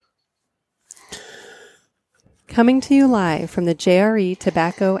Coming to you live from the JRE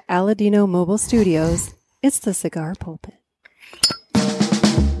Tobacco Aladino Mobile Studios, it's the Cigar Pulpit.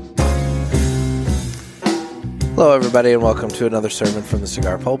 Hello, everybody, and welcome to another sermon from the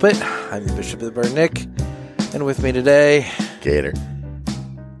Cigar Pulpit. I'm the Bishop of the Burn, Nick, and with me today, Gator.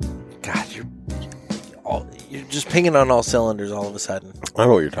 God, you're just pinging on all cylinders all of a sudden. I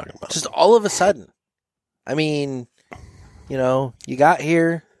know what you're talking about. Just all of a sudden. I mean, you know, you got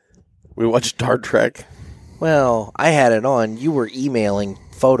here. We watched Star Trek. Well, I had it on. You were emailing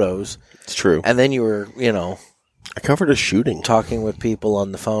photos. It's true. And then you were, I covered a shooting. talking with people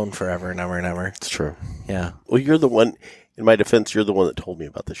on the phone forever and ever and ever. It's true. Yeah. Well, you're the one, in my defense, you're the one that told me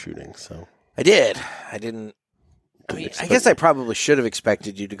about the shooting, so. I did. I didn't. I guess I probably should have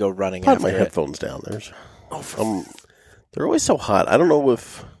expected you to go running I had after my it. headphones down. They're always so hot. I don't know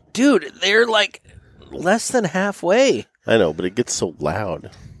if. Dude, they're like less than halfway. I know, but it gets so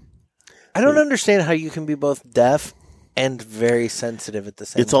loud. I don't understand how you can be both deaf and very sensitive at the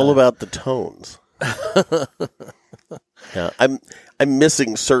same time. It's all about the tones. Yeah, I'm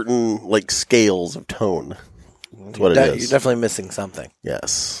missing certain scales of tone. That's what it is. You're definitely missing something.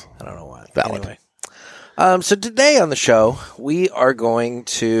 Yes. I don't know what. Valid. Anyway. So today on the show, we are going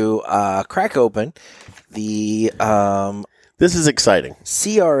to crack open the This is exciting.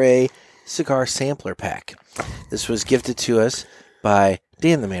 CRA Cigar Sampler Pack. This was gifted to us by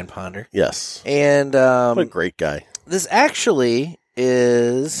Dan the Man Ponder. Yes. And What a great guy. this actually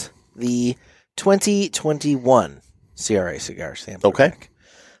is the 2021 CRA Cigar Sampler Pack.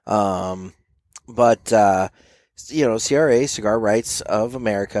 But CRA, Cigar Rights of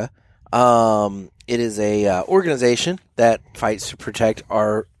America, it is a organization that fights to protect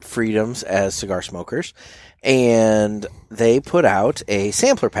our freedoms as cigar smokers, and they put out a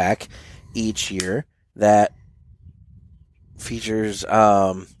sampler pack each year that features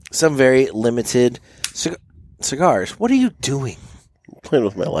some very limited cigars. What are you doing? I'm playing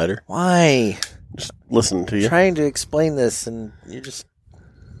with my lighter. Why? Just listening to you. Trying to explain this, and you're just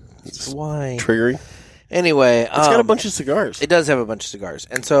why? Triggering. Anyway, It's got a bunch of cigars. It does have a bunch of cigars,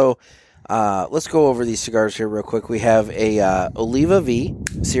 and so let's go over these cigars here real quick. We have a Oliva V,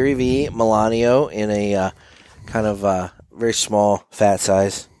 Serie V Milanio in a kind of very small fat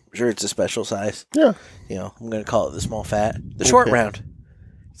size. I'm sure it's a special size. Yeah. I'm going to call it the small fat. The short round.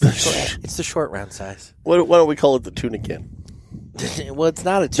 It's the short round size. Why don't we call it the tuna can? Well, it's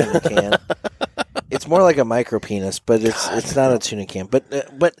not a tuna can. It's more like a micro penis, but it's not a tuna can. But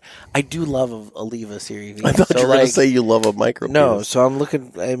I do love Oliva Serie V. I thought you were going to say you love a micro No, penis. so I'm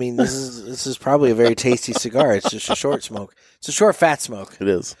looking. I mean, this is probably a very tasty cigar. It's just a short smoke. It's a short fat smoke. It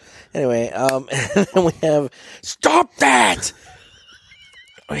is. Anyway, and then we have stop that.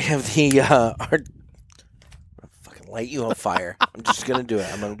 We have the I'll fucking light you on fire. I'm just gonna do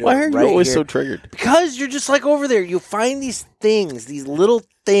it. I'm gonna do Why it. are you right always here. so triggered? Because you're just like over there. You find these things, these little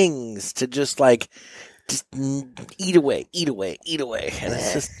things to just eat away, and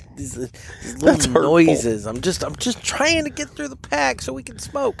it's just these little noises. I'm just trying to get through the pack so we can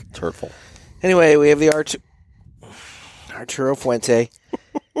smoke. It's hurtful. Anyway, we have the Arturo Fuente,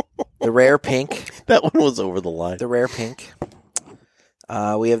 the rare pink. That one was over the line. The rare pink.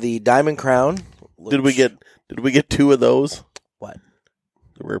 We have the Diamond Crown. Did we get two of those? What?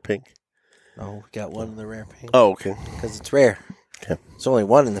 The rare pink. Oh, we got one of the rare pink. Oh, okay. Because it's rare. Okay. There's only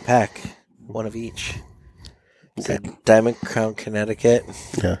one in the pack. One of each. Okay. Diamond Crown, Connecticut.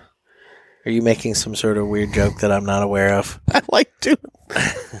 Yeah. Are you making some sort of weird joke that I'm not aware of? I like doing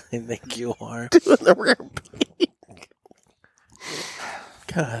I think you are. the rare pink.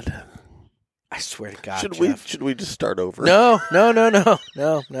 God. I swear to God, Should we just start over? No.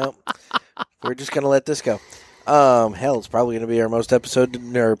 We're just going to let this go. Hell, it's probably going to be our most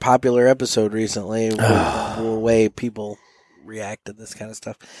popular episode recently. The way people react to this kind of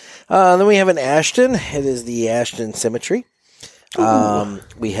stuff. Then we have an Ashton. It is the Ashton Symmetry.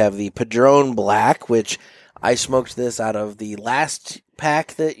 We have the Padron Black, which I smoked this out of the last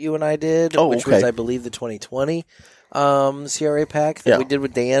pack that you and I did, which was, I believe, the 2020 CRA pack that we did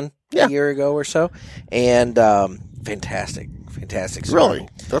with Dan a year ago or so. And fantastic cigar. Really?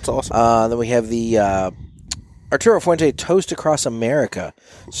 That's awesome. Then we have the Arturo Fuente Toast Across America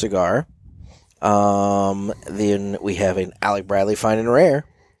cigar. Then we have an Alec Bradley Fine and Rare.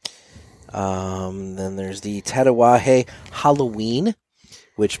 Then there's the Tatuaje Halloween,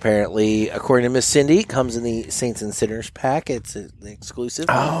 which apparently, according to Miss Cindy, comes in the Saints and Sinners pack. It's an exclusive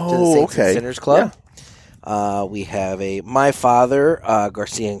to the Saints and Sinners Club. Yeah. We have a My Father,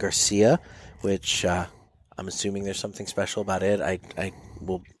 Garcia and Garcia, which I'm assuming there's something special about it. I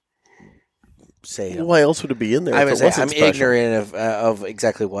will say. Why else would it be in there? I'm special? ignorant of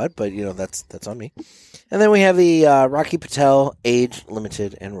exactly what, but that's on me. And then we have the Rocky Patel Age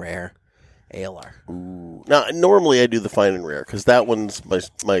Limited and Rare ALR. Ooh. Now, normally I do the fine and rare because that one's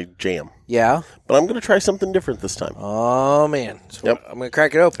my jam. Yeah, but I'm going to try something different this time. Oh man! So yep. I'm going to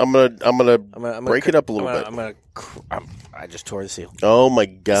crack it open. I'm gonna break it up a little bit. I just tore the seal. Oh my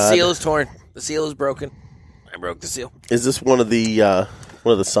god! The seal is torn. The seal is broken. I broke the seal. Is this one of the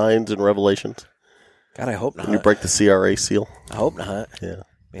signs and revelations? God, I hope not. When you break the CRA seal? I hope not. Yeah.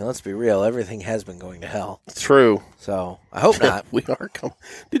 I mean, let's be real. Everything has been going to hell. It's true. So, I hope not. We are coming.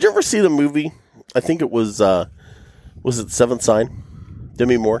 Did you ever see the movie? I think it was it Seventh Sign?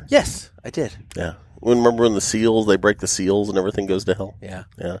 Demi Moore? Yes, I did. Yeah. Remember when they break the seals and everything goes to hell? Yeah.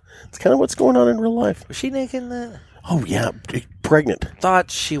 Yeah. It's kind of what's going on in real life. Was she naked in that? Oh, yeah. Pregnant.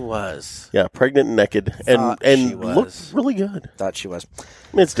 Thought she was. Yeah, pregnant and naked. And looked really good. Thought she was.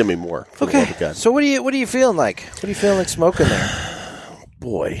 I mean, it's Demi Moore. Okay. So what are you feeling like? What are you feeling like smoking there?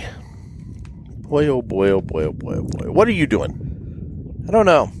 Boy, oh boy, oh boy, oh boy, oh boy. What are you doing? I don't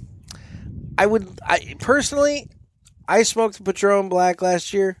know. I personally, I smoked the Patron Black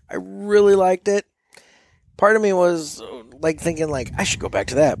last year. I really liked it. Part of me was thinking I should go back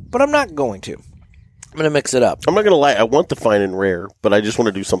to that, but I'm not going to. I'm going to mix it up. I'm not going to lie. I want the fine and rare, but I just want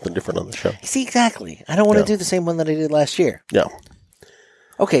to do something different on the show. See, exactly. I don't want to do the same one that I did last year. Yeah.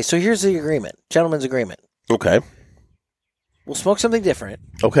 Okay, so here's the agreement. Gentleman's agreement. Okay. We'll smoke something different.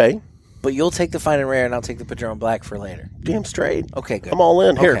 Okay. But you'll take the fine and rare, and I'll take the Patron Black for later. Damn straight. Okay, good. I'm all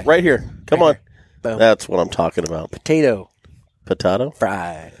in. Here, right here. Come on. Boom. That's what I'm talking about. Potato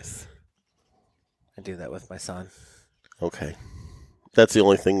fries. I do that with my son. Okay. That's the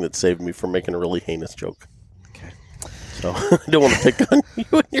only thing that saved me from making a really heinous joke. Okay. So I don't want to pick on you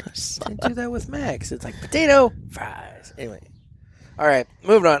and your son. I do that with Max. It's like potato fries. Anyway. All right,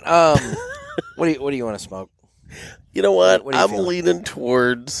 moving on. What do you want to smoke? You know what? What are you I'm feeling? leaning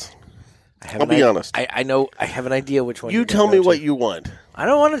towards. I'll be honest. I know. I have an idea which one. You tell me what you want. I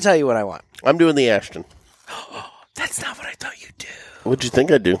don't want to tell you what I want. I'm doing the Ashton. That's not what I thought you'd do. What'd you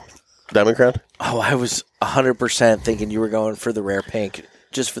think I'd do? Diamond Crown? Oh, I was 100% thinking you were going for the rare pink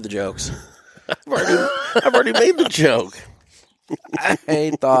just for the jokes. I've already made the joke.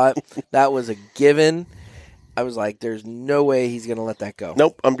 I thought that was a given. I was like, there's no way he's going to let that go.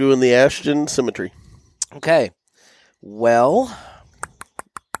 Nope, I'm doing the Ashton Symmetry. Okay. Well,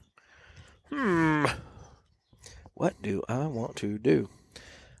 what do I want to do?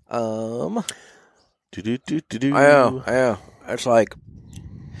 I know. It's like...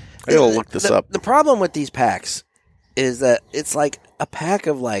 I gotta look this up. The problem with these packs is that it's like a pack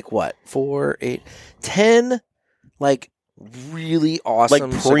of 4, 8, 10 really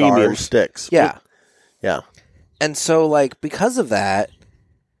awesome premium cigars. sticks. Yeah. Yeah. And so because of that,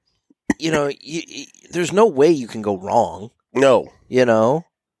 there's no way you can go wrong. No.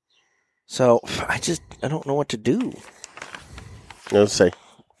 So I don't know what to do. Let's say.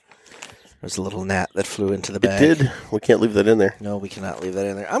 There's a little gnat that flew into the bag. It did. We can't leave that in there. No, we cannot leave that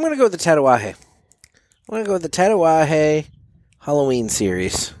in there. I'm going to go with the Tatuaje. I'm going to go with the Tatuaje Halloween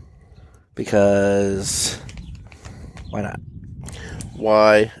series. Because why not?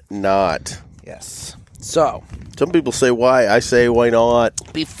 Why not? Yes. So. Some people say why. I say why not.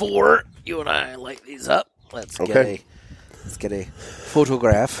 Before you and I light these up, let's get a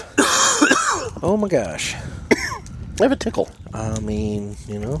photograph. Oh my gosh. I have a tickle. I mean,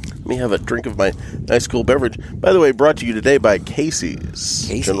 Let me have a drink of my nice cool beverage. By the way, brought to you today by Casey's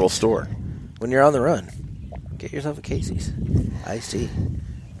General Store. When you're on the run, get yourself a Casey's. I see.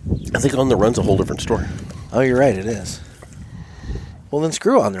 I think On the Run's a whole different store. Oh, you're right. It is. Well, then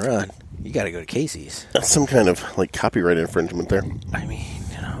screw On the Run. You got to go to Casey's. That's some kind of copyright infringement there. I mean,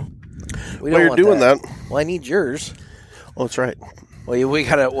 While you're doing that. Well, I need yours. Oh, that's right. Well, we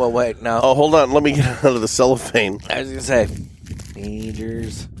got to. Well, wait. No. Oh, hold on. Let me get out of the cellophane. I was going to say, need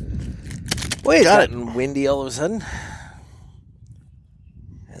yours. Wait, it's gotten windy all of a sudden.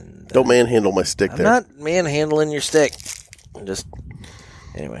 And, don't manhandle my stick there. I'm not manhandling your stick.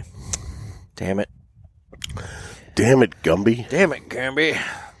 Anyway. Damn it. Damn it, Gumby. Damn it, Gumby.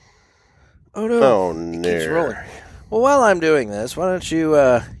 Oh, no. Oh, no. It keeps rolling. Well, while I'm doing this, why don't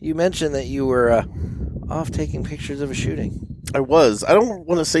you, you mentioned that you were off taking pictures of a shooting. I was. I don't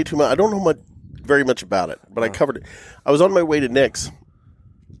want to say too much. I don't know very much about it, but I covered it. I was on my way to Nick's,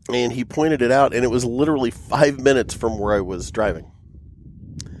 and he pointed it out, and it was literally 5 minutes from where I was driving.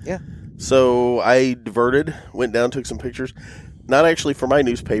 Yeah. So I diverted, went down, took some pictures. Not actually for my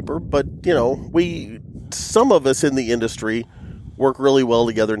newspaper, but, some of us in the industry work really well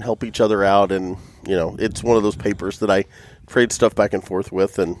together and help each other out, and, it's one of those papers that I trade stuff back and forth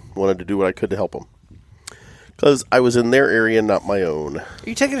with, and wanted to do what I could to help them. Because I was in their area, not my own. Are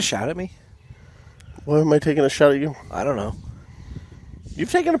you taking a shot at me? Why am I taking a shot at you? I don't know. You've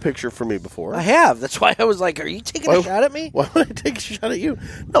taken a picture for me before. I have. That's why I was like, are you taking a shot at me? Why would I take a shot at you?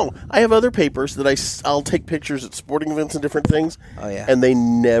 No, I have other papers that I'll take pictures at sporting events and different things. Oh, yeah. And they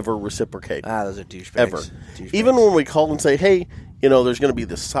never reciprocate. Those are douchebags. Ever. Douchebags. Even when we call and say, hey, there's going to be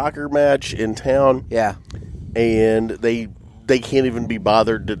this soccer match in town. Yeah. And they can't even be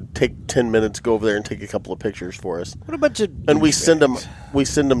bothered to take 10 minutes, go over there and take a couple of pictures for us. What a bunch of And we send them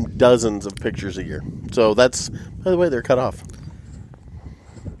dozens of pictures a year. So that's, by the way, they're cut off.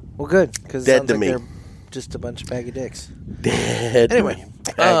 Well, good, because Dead to me. They're just a bunch of baggy dicks. Dead. Anyway,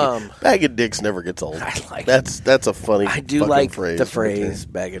 bag of dicks never gets old. I like that's a funny. I do fucking like phrase the phrase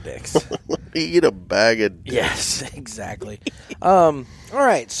 "bag of dicks." Eat a bag of dicks. Yes, exactly. All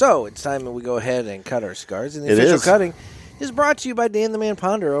right, so it's time that we go ahead and cut our cigars, and the official cutting is brought to you by Dan the Man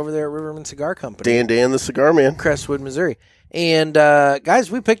Ponder over there at Riverman Cigar Company. Dan the Cigar Man, Crestwood, Missouri. And guys,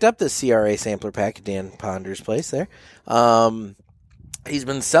 we picked up this CRA sampler pack at Dan Ponder's place there. He's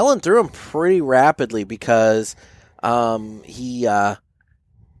been selling through them pretty rapidly because he's got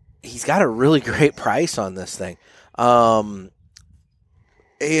a really great price on this thing. And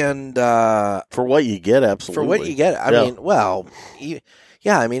for what you get, absolutely. For what you get, I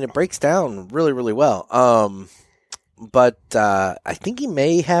mean, it breaks down really, really well. But I think he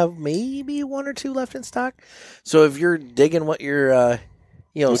may have maybe one or two left in stock. So if you're digging what you're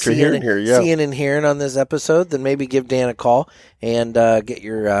seeing and hearing on this episode, then maybe give Dan a call and get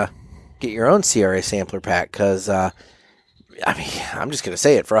your own CRA sampler pack. Because I'm just gonna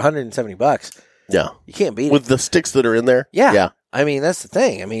say it, for $170, you can't beat it with the sticks that are in there. Yeah. I mean, that's the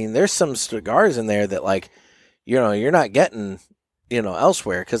thing. I mean, there's some cigars in there that you're not getting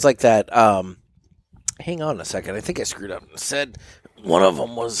elsewhere. Because like that. Hang on a second. I think I screwed up and said one of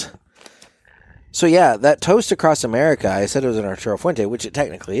them was. So, yeah, that Toast Across America, I said it was an Arturo Fuente, which it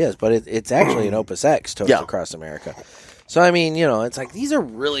technically is, but it's actually an Opus X Toast Across America. So, I mean, it's like these are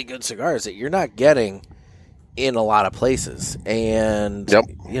really good cigars that you're not getting in a lot of places. And,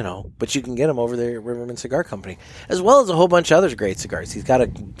 but you can get them over there at Riverman Cigar Company, as well as a whole bunch of other great cigars. He's got a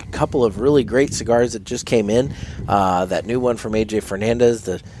couple of really great cigars that just came in. That new one from AJ Fernandez,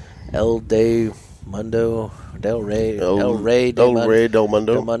 the El Del Rey Del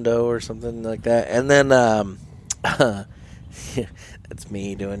Mundo or something like that. And then that's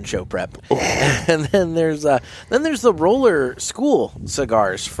me doing show prep. And then there's the Roller School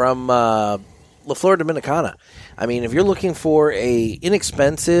cigars from La Flor Dominicana. I mean, if you're looking for a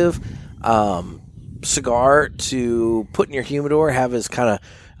inexpensive cigar to put in your humidor, have as kind of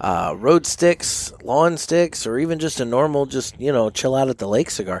road sticks, lawn sticks, or even just a normal, chill out at the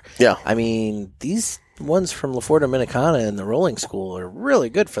lake cigar. Yeah. I mean, these ones from La Flor Dominicana and the Rolling School are really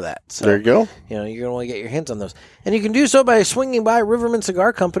good for that. So, there you go. You're going to want to get your hands on those. And you can do so by swinging by Riverman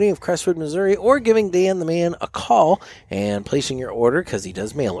Cigar Company of Crestwood, Missouri, or giving Dan the Man a call and placing your order, because he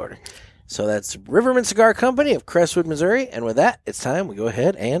does mail order. So that's Riverman Cigar Company of Crestwood, Missouri. And with that, it's time we go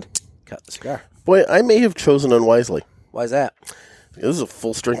ahead and cut the cigar. Boy, I may have chosen unwisely. Why is that? This is a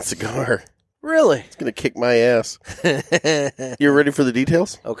full-strength cigar. Really? It's going to kick my ass. You ready for the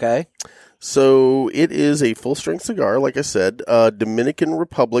details? Okay. So it is a full-strength cigar, like I said. Dominican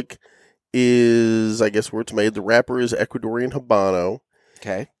Republic is, I guess, where it's made. The wrapper is Ecuadorian Habano.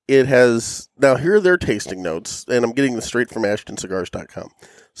 Okay. It has, now here are their tasting notes, and I'm getting this straight from AshtonCigars.com.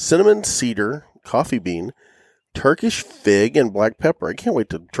 Cinnamon, cedar, coffee bean, Turkish fig, and black pepper. I can't wait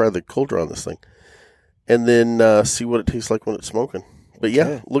to try the cold draw on this thing. And then see what it tastes like when it's smoking. But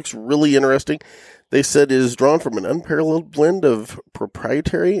yeah, looks really interesting. They said it is drawn from an unparalleled blend of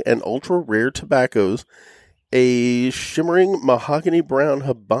proprietary and ultra-rare tobaccos, a shimmering mahogany brown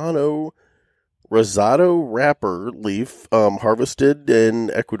Habano Rosado wrapper leaf harvested in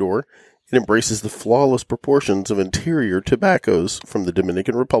Ecuador. It embraces the flawless proportions of interior tobaccos from the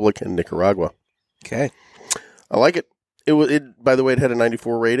Dominican Republic and Nicaragua. Okay. I like it. It by the way, it had a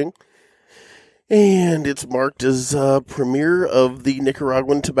 94 rating. And it's marked as premier of the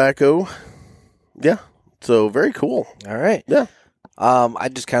Nicaraguan tobacco. Yeah. So very cool. All right. Yeah. I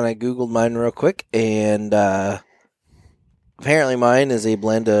just kind of Googled mine real quick, and apparently mine is a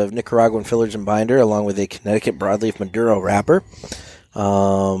blend of Nicaraguan fillers and binder along with a Connecticut broadleaf Maduro wrapper.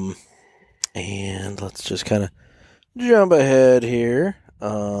 And let's just kind of jump ahead here.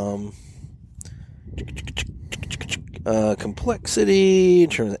 Complexity in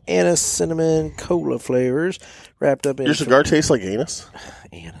terms of anise, cinnamon, cola flavors wrapped up in. Your cigar tastes like anise?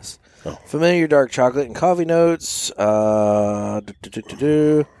 Anise. Oh. Familiar dark chocolate and coffee notes.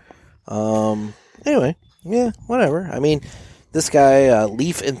 Anyway, yeah, whatever. I mean, this guy,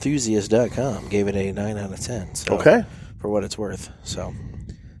 leafenthusiast.com, gave it a 9 out of 10. So, Okay. For what it's worth. So,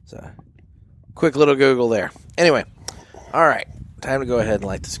 quick little Google there. Anyway, all right. Time to go ahead and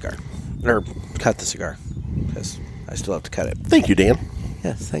light the cigar. Or cut the cigar. Because I still have to cut it. Thank you, Dan.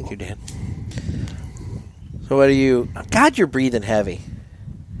 Yes, thank you, Dan. So what do you... God, you're breathing heavy.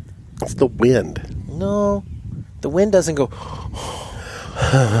 It's the wind. No. The wind doesn't go...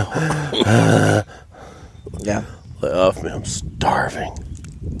 Yeah. Lay off me. I'm starving.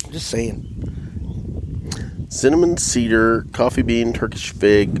 I'm just saying. Cinnamon, cedar, coffee bean, Turkish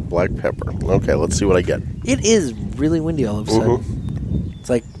fig, black pepper. Okay, let's see what I get. It is really windy all of a sudden. It's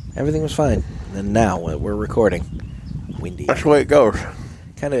like everything was fine. And then now we're recording. Windy. That's the way it goes.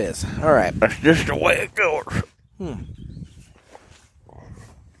 Kind of is. All right. That's just the way it goes.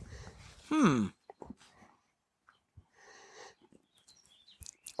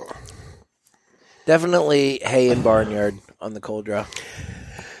 Definitely hay and barnyard on the cold draw.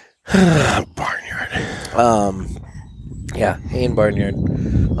 Barnyard. Yeah, hay and barnyard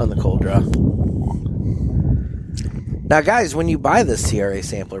on the cold draw. Now, guys, when you buy this CRA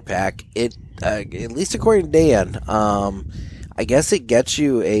sampler pack, it at least according to Dan, I guess it gets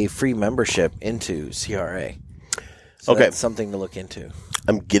you a free membership into CRA. So Okay. that's something to look into.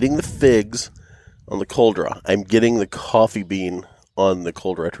 I'm getting the figs on the cold draw. I'm getting the coffee bean on the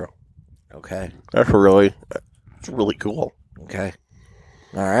cold retro. Okay. That's really cool. Okay.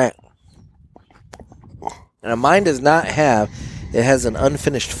 All right. Now, mine does not have, it has an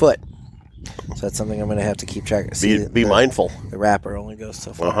unfinished foot. So that's something I'm going to have to keep track of. Be mindful. The wrapper only goes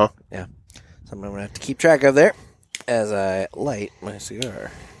so far. Uh-huh. Yeah. Something I'm going to have to keep track of there as I light my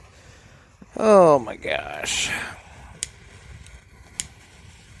cigar. Oh, my gosh.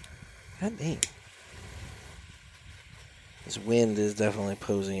 God dang. This wind is definitely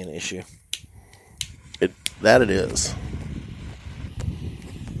posing an issue. That it is.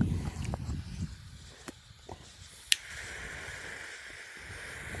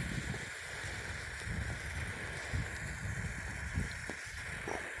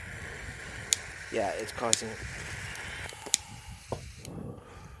 Yeah, it's causing...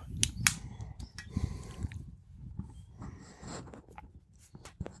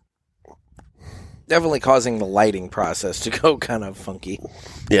 Definitely causing the lighting process to go kind of funky.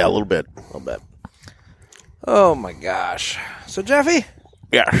 Yeah, a little bit. A little bit. Oh, my gosh. So, Jeffy?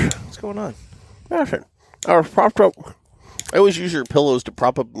 Yes. What's going on? Nothing. I was propped up. I always use your pillows to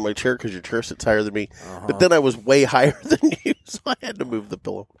prop up my chair because your chair sits higher than me. But then I was way higher than you, so I had to move the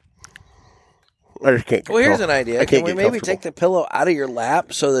pillow. I just can't. Well, here's an idea. Can we maybe comfortable. take the pillow out of your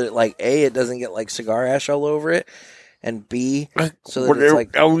lap so that, like, A, it doesn't get, like, cigar ash all over it, and B, so that it's,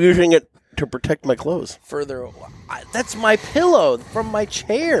 like, I'm using it to protect my clothes. further... That's my pillow from my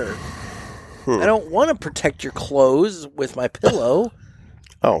chair. I don't want to protect your clothes with my pillow.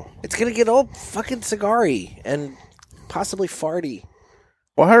 Oh. It's going to get all fucking cigar-y and possibly farty.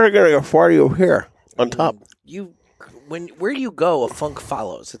 Well, how are they going to get farty over here on top? Where you go, a funk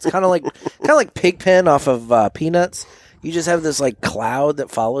follows. It's kind of like Pigpen off of Peanuts. You just have this like cloud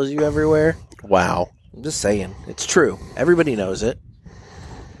that follows you everywhere. Wow. I'm just saying, it's true. Everybody knows it.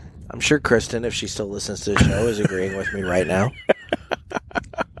 I'm sure Kristen, if she still listens to the show, is agreeing with me right now.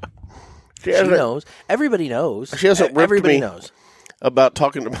 She knows. Everybody knows. She hasn't ripped Everybody me knows about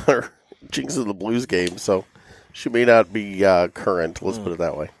talking about her Jinx of the Blues game, so she may not be current. Let's put it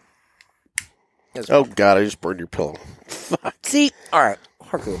that way. Oh, God, I just burned your pillow. Fuck. See? All right.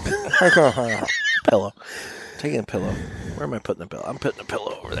 Pillow. Taking a pillow. Where am I putting the pillow? I'm putting the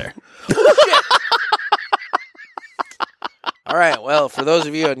pillow over there. Oh, shit. All right. Well, for those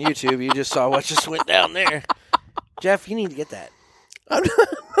of you on YouTube, you just saw what just went down there. Jeff, you need to get that.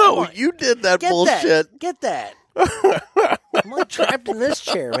 No, you did that bullshit. Get that. I'm like trapped in this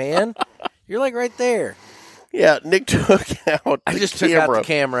chair, man. You're like right there. Yeah, Nick took out I just took out the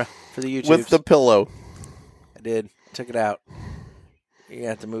camera for the YouTube. with the pillow. I did. Took it out. You're going to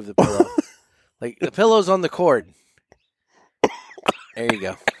have to move the pillow. Like, the pillow's on the cord. There you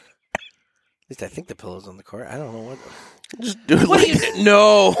go. At least I think the pillow's on the cord. I don't know what. Just do it What like do you do?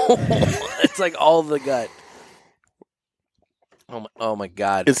 No. It's like all the gut. Oh my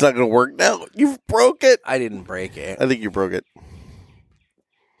God. It's not going to work now. You broke it. I didn't break it. I think you broke it.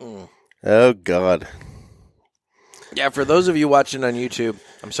 Oh, God. Yeah, for those of you watching on YouTube,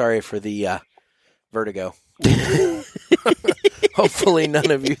 I'm sorry for the vertigo. Hopefully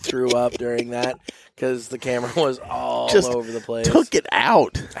none of you threw up during that because the camera was all Just over the place. Took it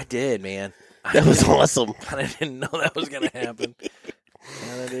out. I did, man. That was awesome. I didn't know that was going to happen.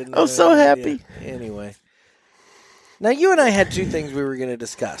 I'm so happy. Anyway. Now, you and I had two things we were going to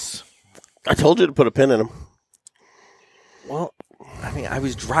discuss. I told you to put a pin in them. Well, I mean, I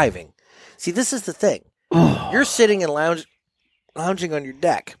was driving. See, this is the thing. You're sitting and lounging on your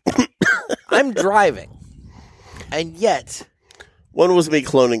deck. I'm driving. And yet... One was me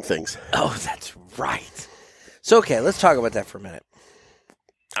cloning things. Oh, that's right. So, okay, let's talk about that for a minute.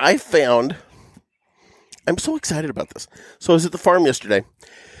 I'm so excited about this. So I was at the farm yesterday.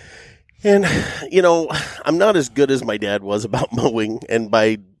 And, I'm not as good as my dad was about mowing. And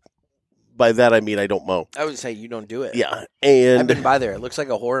by that, I mean I don't mow. I would say you don't do it. Yeah. And I've been by there. It looks like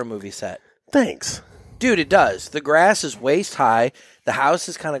a horror movie set. Thanks. Dude, it does. The grass is waist high. The house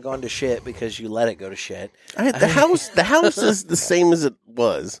has kind of gone to shit because you let it go to shit. The house is the same as it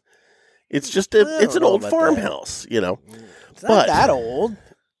was. It's just it's an old farmhouse, It's not that old.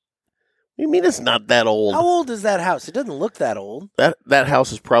 You mean it's not that old? How old is that house? It doesn't look that old. That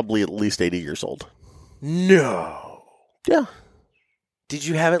house is probably at least 80 years old. No. Yeah. Did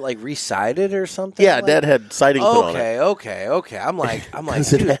you have it like re-sided or something? Yeah, Dad had siding put on it. Okay. I'm like,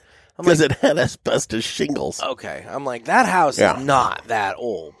 dude. Because it had asbestos shingles. Okay. I'm like, that house is not that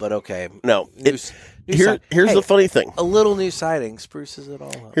old, but okay. No. Here's the funny thing. A little new siding spruces it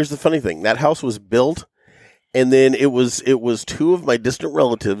all up. Here's the funny thing. That house was built, and then it was two of my distant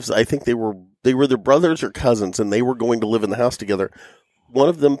relatives. I think they were their brothers or cousins, and they were going to live in the house together. One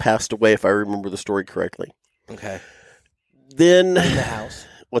of them passed away, if I remember the story correctly. Okay. Then in the house.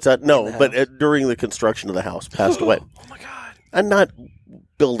 What's that? No, but during the construction of the house, passed away. Oh my God! I'm not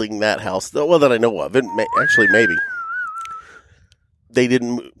building that house, though. Well, that I know of. Actually, maybe they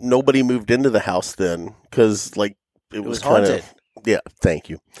didn't. Nobody moved into the house then because, it was kind haunted. of. Yeah, thank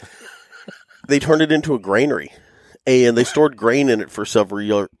you. They turned it into a granary, and they stored grain in it for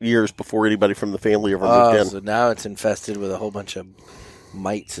several years before anybody from the family ever moved in. So now it's infested with a whole bunch of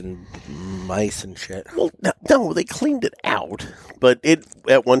mites and mice and shit. Well, no, they cleaned it out, but it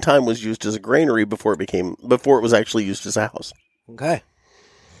at one time was used as a granary before it was actually used as a house. Okay.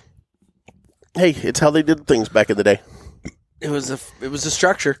 Hey, it's how they did things back in the day. It was a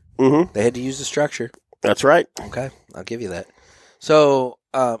structure. Mm-hmm. They had to use a structure. That's right. Okay, I'll give you that. So,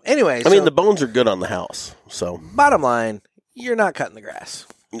 anyway. I mean, the bones are good on the house, so. Bottom line, you're not cutting the grass.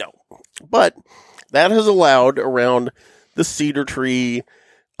 No. But that has allowed around the cedar tree,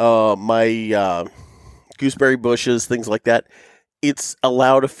 my gooseberry bushes, things like that. It's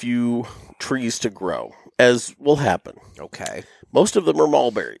allowed a few trees to grow, as will happen. Okay. Most of them are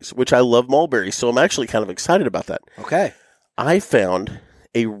mulberries, which I love mulberries, so I'm actually kind of excited about that. Okay. I found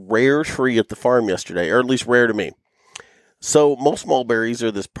a rare tree at the farm yesterday, or at least rare to me. So most mulberries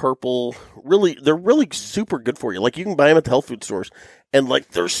are this purple, they're really super good for you. Like you can buy them at the health food stores and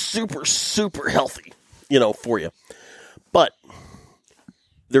they're super, super healthy, for you. But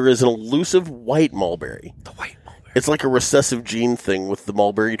there is an elusive white mulberry. The white mulberry. It's like a recessive gene thing with the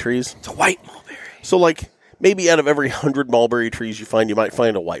mulberry trees. It's a white mulberry. So maybe out of every 100 mulberry trees you find, you might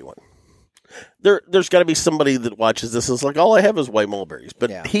find a white one. There's got to be somebody that watches this and is like, all I have is white mulberries.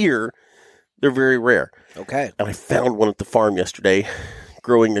 But here, they're very rare. Okay. And I found one at the farm yesterday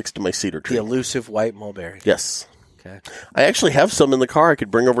growing next to my cedar tree. The elusive white mulberry. Yes. Okay. I actually have some in the car I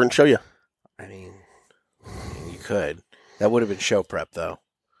could bring over and show you. I mean, you could. That would have been show prep, though.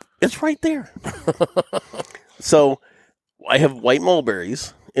 It's right there. So I have white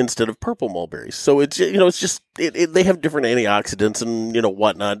mulberries instead of purple mulberries. So it's, they have different antioxidants and,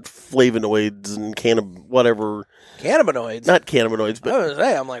 whatnot, flavonoids and whatever. Cannabinoids? Not cannabinoids, but. I was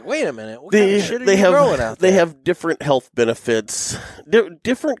say, I'm like, wait a minute. What kind of shit are you growing out there? They have different health benefits.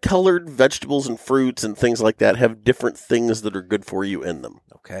 Different colored vegetables and fruits and things like that have different things that are good for you in them.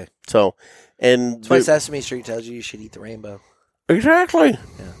 Okay. So, and. That's why Sesame Street tells you should eat the rainbow. Exactly.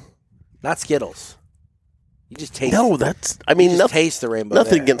 Yeah. Not Skittles. You just taste. No, taste the rainbow.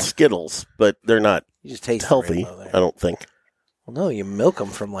 Nothing against Skittles, but they're not. You just taste healthy. The rainbow there. I don't think. Well, no, you milk them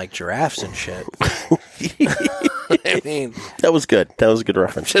from giraffes and shit. I mean, that was good. That was a good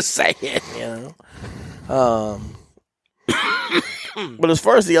reference. Just saying, But as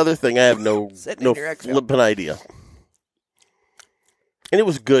far as the other thing, I have no flippin' idea. And it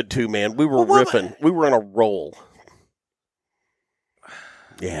was good too, man. We were riffing. We were on a roll.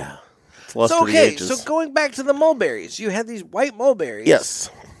 Yeah. So, okay, so going back to the mulberries, you had these white mulberries. Yes.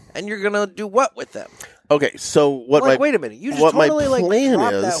 And you're going to do what with them? Okay, so wait a minute. You just totally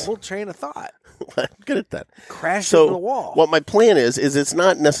dropped that whole train of thought. I'm good at that. Crashed into the wall. What my plan is it's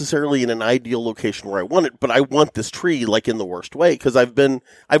not necessarily in an ideal location where I want it, but I want this tree in the worst way because I've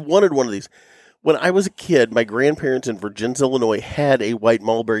wanted one of these. When I was a kid, my grandparents in Virginia, Illinois had a white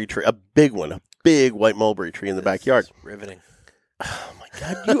mulberry tree, a big one, a big white mulberry tree in the backyard. Riveting. Oh my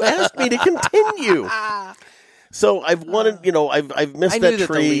God, you asked me to continue. So I've wanted, I've missed that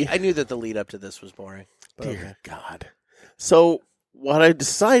tree. I knew that the lead up to this was boring. Dear God. So what I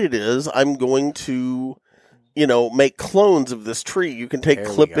decided is I'm going to, make clones of this tree. You can take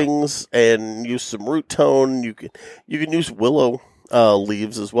clippings and use some root tone. You can use willow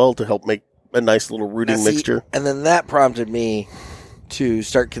leaves as well to help make a nice little rooting mixture. And then that prompted me to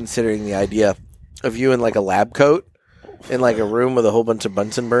start considering the idea of you in like a lab coat in like a room with a whole bunch of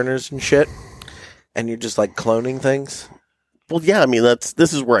Bunsen burners and shit, and you're just like cloning things. Well, yeah, I mean,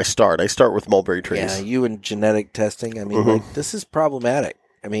 this is where I start. I start with mulberry trees. Yeah, you and genetic testing. I mean, like, this is problematic.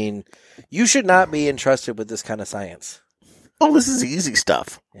 I mean, you should not be entrusted with this kind of science. Oh, this is easy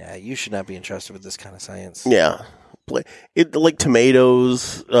stuff. Yeah, you should not be entrusted with this kind of science. Yeah. Like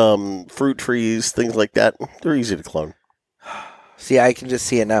tomatoes, fruit trees, things like that. They're easy to clone. See, I can just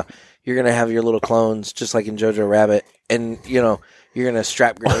see it now. You're going to have your little clones, just like in Jojo Rabbit, and, you're going to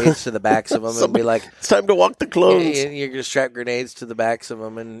strap grenades to the backs of them and be like... It's time to walk the clones. You're going to strap grenades to the backs of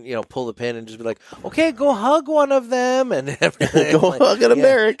them and, pull the pin and just be like, okay, go hug one of them. And everything. Go hug an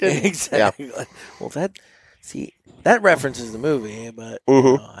American. Exactly. Yeah. Well, that references the movie, but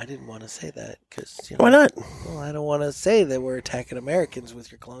I didn't want to say that because... Why not? Well, I don't want to say that we're attacking Americans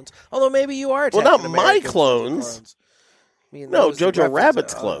with your clones. Although maybe you are attacking Americans. Americans. Well, not my clones. No, Jojo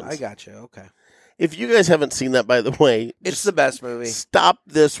Rabbit's clones. I got you. Okay. If you guys haven't seen that, by the way, it's the best movie. Stop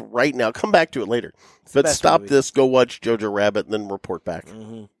this right now. Come back to it later. But stop this, go watch Jojo Rabbit, and then report back.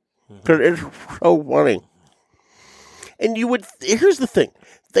 Because it's so funny. And here's the thing.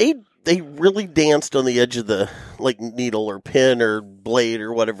 They really danced on the edge of the needle or pin or blade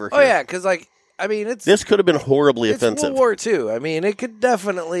or whatever. Oh, yeah, because this could have been horribly offensive. World War II. I mean, it could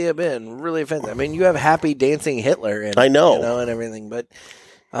definitely have been really offensive. I mean, you have happy dancing Hitler and I know, and everything, but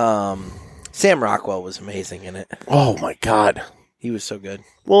Sam Rockwell was amazing in it. Oh my God, he was so good.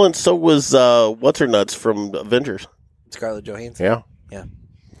 Well, and so was what's her nuts from Avengers, Scarlett Johansson. Yeah.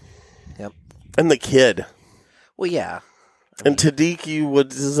 Yep. And the kid. Well, yeah. And Tadiki,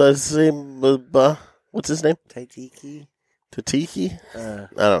 what's his name? What's his name? Tatiki. I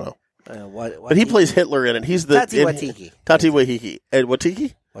don't know. But he plays Hitler in it. He's the Tati Watiki. And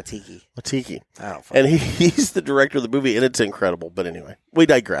Watiki? Watiki. I don't and he's the director of the movie, and it's incredible. But anyway, we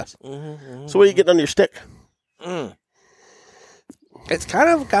digress. So what are you getting on your stick? It's kind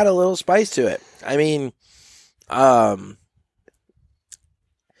of got a little spice to it. I mean,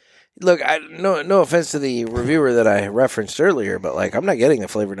 look, no offense to the reviewer that I referenced earlier, but I'm not getting the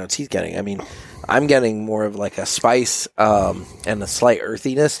flavor notes he's getting. I mean, I'm getting more of a spice and a slight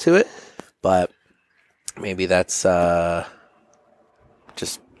earthiness to it, but maybe that's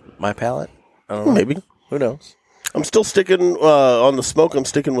just my palate. I don't know. Maybe. Who knows? I'm still sticking on the smoke. I'm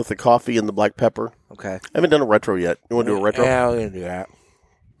sticking with the coffee and the black pepper. Okay. I haven't done a retro yet. You want to do a retro? Yeah, we're going to do that.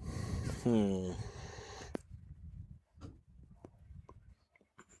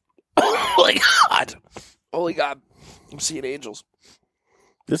 Holy God. I'm seeing angels.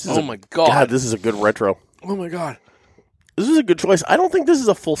 My God. This is a good retro. Oh my God. This is a good choice. I don't think this is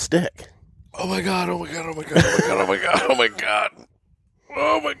a full stick. Oh my God. Oh my God. Oh my God. Oh my God. Oh my God. Oh my God.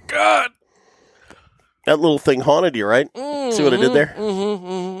 Oh my God. That little thing haunted you, right? See what I did there?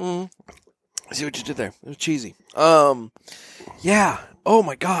 I see what you did there. It was cheesy. Yeah. Oh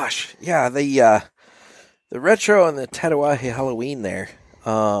my gosh. Yeah. The retro and the Tatuaje Halloween there.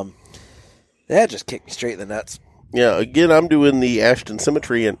 That just kicked me straight in the nuts. Yeah, again, I'm doing the Ashton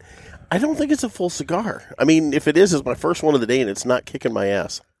Symmetry, and I don't think it's a full cigar. I mean, if it is, it's my first one of the day, and it's not kicking my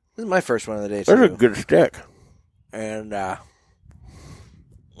ass. This is my first one of the day, too. That's a good stick. And,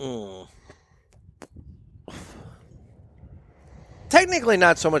 technically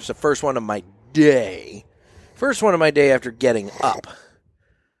not so much the first one of my day. First one of my day after getting up.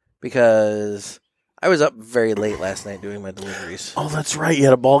 Because I was up very late last night doing my deliveries. Oh, that's right. You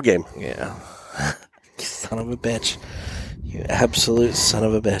had a ball game. Yeah. You son of a bitch. You absolute son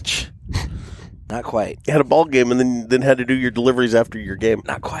of a bitch. Not quite. You had a ball game and then had to do your deliveries after your game.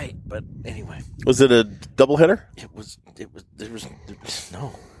 Not quite, but anyway. Was it a doubleheader?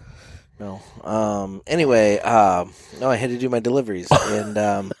 No. Anyway, no, I had to do my deliveries.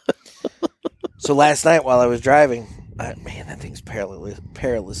 And so last night while I was driving, man, that thing's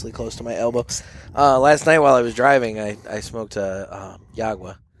perilously close to my elbow. Last night while I was driving, I smoked a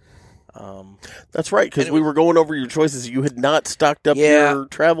Yagua. That's right, because we were going over your choices. You had not stocked up your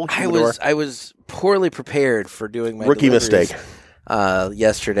travel humidor. I was poorly prepared for doing my rookie mistake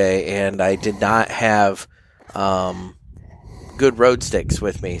yesterday, and I did not have good road sticks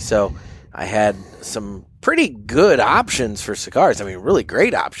with me. So I had some pretty good options for cigars. I mean, really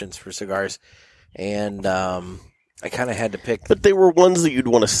great options for cigars. And I kind of had to pick. But they were ones that you'd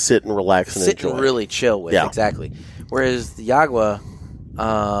want to sit and relax and enjoy. And really chill with, exactly. Whereas the Jaguar,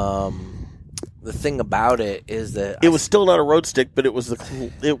 the thing about it is that it was still not a road stick, but it was the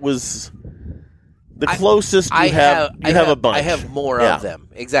closest you have a bunch. I have more of them,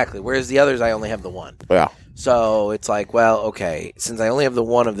 exactly. Whereas the others, I only have the one. Yeah. So it's like, well, okay, since I only have the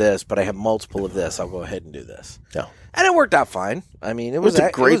one of this, but I have multiple of this, I'll go ahead and do this. Yeah. And it worked out fine. I mean, it was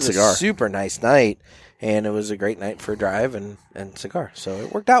a great cigar. A super nice night, and it was a great night for a drive and cigar. So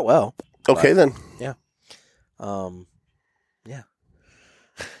it worked out well. Okay, then. Yeah. Yeah.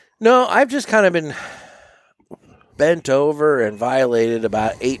 No, I've just kind of been bent over and violated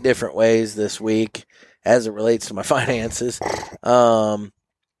about 8 different ways this week as it relates to my finances.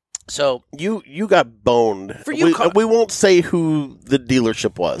 So you got boned. For you, we won't say who the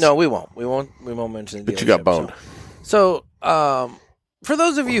dealership was. No, we won't. We won't mention the dealership. But you got boned. So for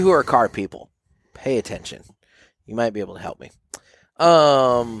those of you who are car people, pay attention. You might be able to help me.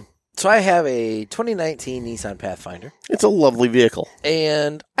 So I have a 2019 Nissan Pathfinder. It's a lovely vehicle.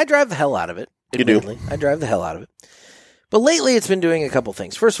 And I drive the hell out of it. Admittedly. I drive the hell out of it. But lately it's been doing a couple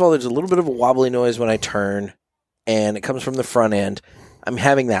things. First of all, there's a little bit of a wobbly noise when I turn, and it comes from the front end. I'm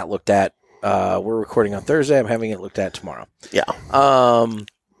having that looked at. We're recording on Thursday. I'm having it looked at tomorrow. Yeah.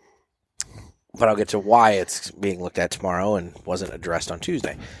 But I'll get to why it's being looked at tomorrow and wasn't addressed on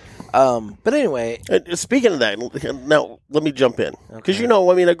Tuesday. But anyway. Speaking of that, now let me jump in. Because,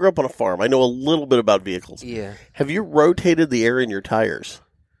 I grew up on a farm. I know a little bit about vehicles. Yeah. Have you rotated the air in your tires?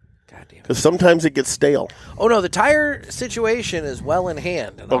 God damn it. Because sometimes it gets stale. Oh, no, the tire situation is well in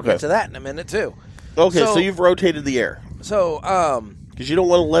hand. And I'll get to that in a minute, too. Okay, so you've rotated the air. So, because you don't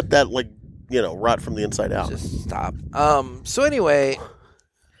want to let that, rot from the inside out. Just stop. So anyway,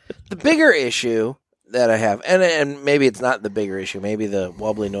 the bigger issue that I have, and maybe it's not the bigger issue, maybe the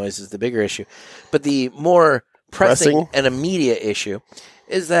wobbly noise is the bigger issue, but the more pressing and immediate issue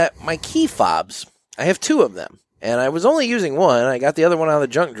is that my key fobs, I have 2 of them, and I was only using one. I got the other one out of the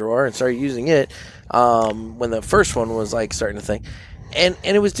junk drawer and started using it when the first one was starting to think, and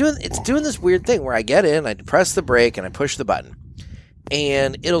it's doing this weird thing where I get in, I press the brake, and I push the button.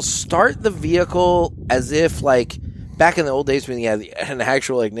 And it'll start the vehicle as if, back in the old days when you had an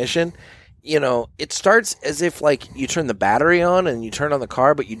actual ignition, it starts as if, you turn the battery on and you turn on the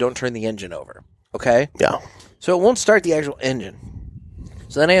car, but you don't turn the engine over. Okay? Yeah. So it won't start the actual engine.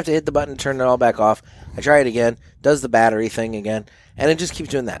 So then I have to hit the button, turn it all back off. I try it again, does the battery thing again, and it just keeps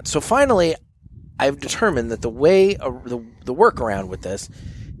doing that. So finally, I've determined that the way, the workaround with this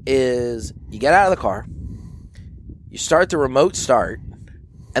is you get out of the car, you start the remote start,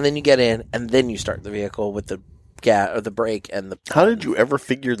 and then you get in, and then you start the vehicle with the the brake and the. How did you ever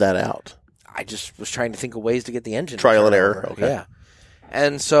figure that out? I just was trying to think of ways to get the engine. Trial and error. Okay. Yeah.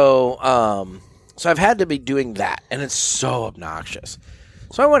 And so I've had to be doing that, and it's so obnoxious.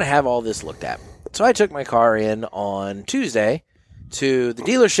 So I want to have all this looked at. So I took my car in on Tuesday to the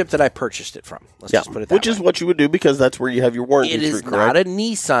dealership that I purchased it from. Let's just put it that Which way. is what you would do because that's where you have your warranty It is not a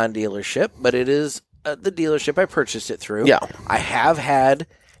Nissan dealership, but it is the dealership I purchased it through. Yeah. I have had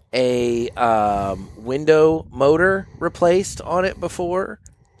a window motor replaced on it before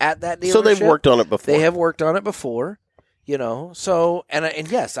at that dealership. So they've worked on it before. They have worked on it before, So, and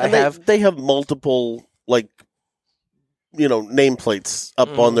yes, I have. They have multiple, nameplates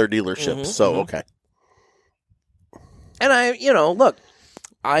up on their dealerships. So, okay. And I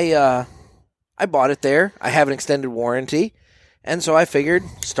bought it there. I have an extended warranty. And so I figured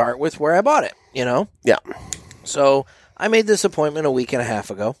start with where I bought it, Yeah. So I made this appointment a week and a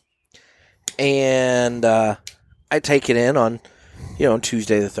half ago. And I take it in on,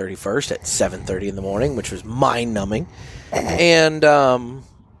 Tuesday the 31st at 7:30 in the morning, which was mind-numbing. And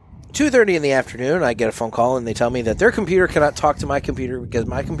 2:30 in the afternoon, I get a phone call, and they tell me that their computer cannot talk to my computer because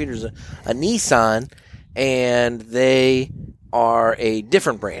my computer is a Nissan, and they are a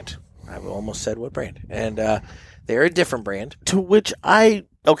different brand. I've almost said what brand. And they're a different brand. To which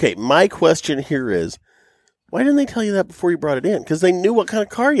my question here is, why didn't they tell you that before you brought it in? Because they knew what kind of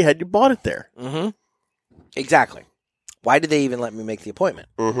car you had. You bought it there. Mm-hmm. Exactly. Why did they even let me make the appointment?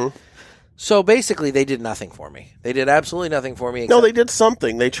 Mm-hmm. So basically, they did nothing for me. They did absolutely nothing for me. No, they did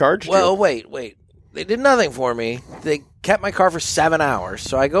something. They charged you. Well, wait. They did nothing for me. They kept my car for 7 hours.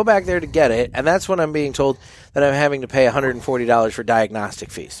 So I go back there to get it, and that's when I'm being told that I'm having to pay $140 for diagnostic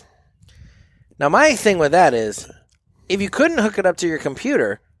fees. Now, my thing with that is, if you couldn't hook it up to your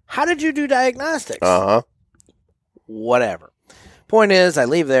computer, how did you do diagnostics? Uh-huh. Whatever. Point is, I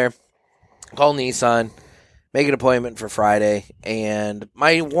leave there, call Nissan, make an appointment for Friday, and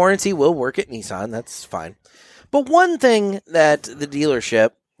my warranty will work at Nissan. That's fine. But one thing that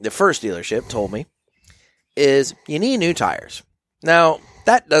the first dealership, told me is you need new tires. Now,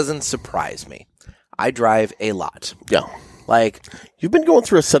 that doesn't surprise me. I drive a lot. Yeah. Like, you've been going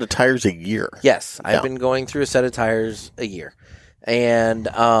through a set of tires a year. Yes, I've been going through a set of tires a year. And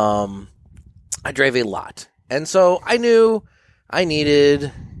I drive a lot. And so I knew I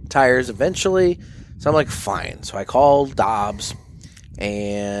needed tires eventually. So I'm like, fine. So I called Dobbs.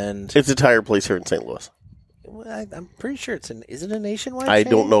 And it's a tire place here in St. Louis. I'm pretty sure is it a nationwide I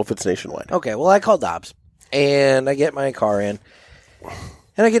chain? don't know if it's nationwide. Okay, well, I called Dobbs. And I get my car in.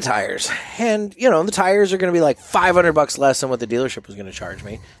 And I get tires. And, the tires are going to be like $500 less than what the dealership was going to charge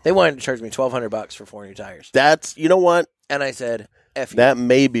me. They wanted to charge me $1,200 for 4 new tires. That's, you know what? And I said, F you. That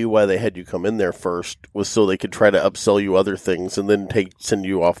may be why they had you come in there first, was so they could try to upsell you other things and then send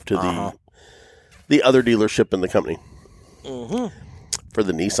you off to the other dealership in the company for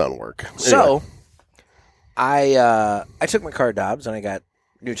the Nissan work. Anyway. So, I took my car to Dobbs and I got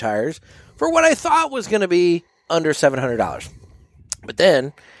new tires for what I thought was going to be under $700. But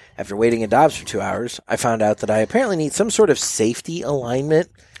then, after waiting in Dobbs for 2 hours, I found out that I apparently need some sort of safety alignment.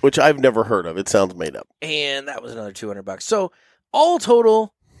 Which I've never heard of. It sounds made up. And that was another $200. So, all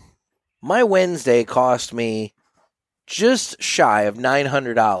total, my Wednesday cost me just shy of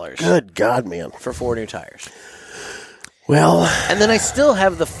 $900. Good God, man. For 4 new tires. Well. And then I still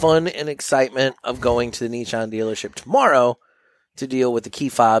have the fun and excitement of going to the Nissan dealership tomorrow to deal with the key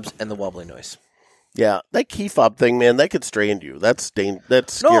fobs and the wobbly noise. Yeah, that key fob thing, man, that could strain you. That's scary.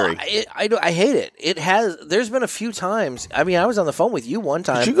 No, I hate it. There's been a few times. I mean, I was on the phone with you one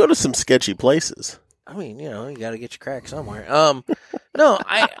time. Did you go to some sketchy places? I mean, you got to get your crack somewhere. No,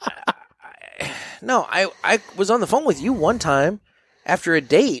 I was on the phone with you one time after a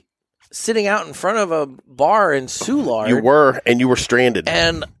date, sitting out in front of a bar in Soulard. You were stranded.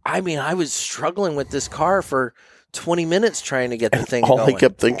 And I mean, I was struggling with this car for 20 minutes trying to get the thing going. All I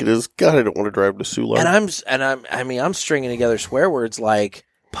kept thinking is, God, I don't want to drive to Soulard. I'm stringing together swear words like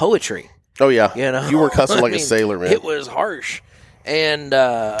poetry. Oh yeah, you were cussing like a sailor, man. It was harsh, and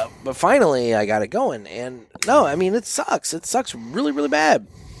but finally I got it going. And no, I mean it sucks. It sucks really, really bad.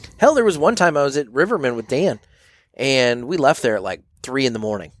 Hell, there was one time I was at Riverman with Dan, and we left there at like 3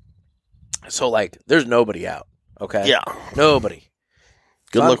 a.m. So like, there's nobody out. Okay, yeah, nobody.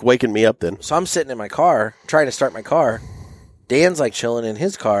 Good luck waking me up then. So I'm sitting in my car, trying to start my car. Dan's like chilling in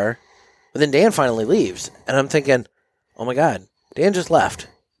his car. But then Dan finally leaves. And I'm thinking, oh my God, Dan just left.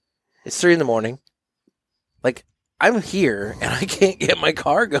 It's 3 a.m. Like, I'm here and I can't get my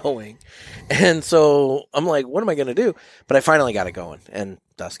car going. And so I'm like, what am I going to do? But I finally got it going and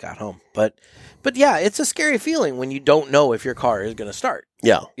thus got home. But yeah, it's a scary feeling when you don't know if your car is going to start.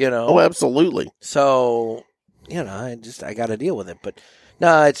 Yeah. Oh, absolutely. So, I got to deal with it. But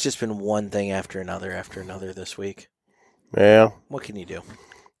no, it's just been one thing after another this week. Yeah. What can you do?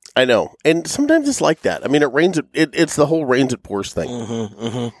 I know. And sometimes it's like that. I mean, it rains. It's the whole rains it pours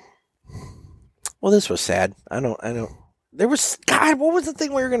thing. Well, this was sad. I don't. There was, God, what was the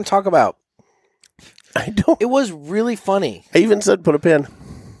thing we were going to talk about? I don't. It was really funny. I even said put a pin.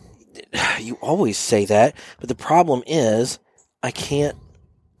 You always say that, but the problem is I can't.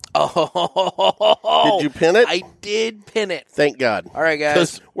 Oh, did you pin it? I did pin it. Thank God. All right, guys.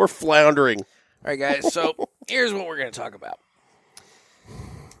 Because we're floundering. All right, guys. So here's what we're going to talk about.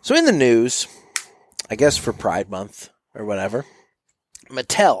 So in the news, I guess for Pride Month or whatever,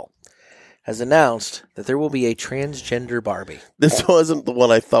 Mattel has announced that there will be a transgender Barbie. This wasn't the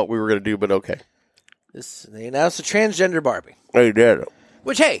one I thought we were going to do, but okay. They announced a transgender Barbie. They did.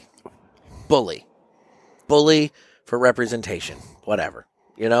 Which, hey, bully for representation, whatever.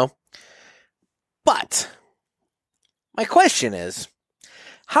 But my question is,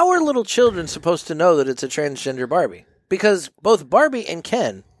 how are little children supposed to know that it's a transgender Barbie? Because both Barbie and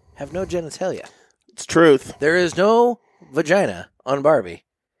Ken have no genitalia. It's truth. There is no vagina on Barbie,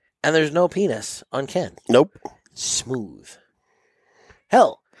 and there's no penis on Ken. Nope. Smooth.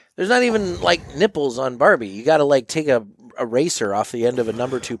 Hell, there's not even like nipples on Barbie. You got to take a eraser off the end of a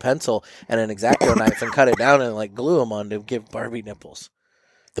number 2 pencil and an X-Acto knife and cut it down and glue them on to give Barbie nipples.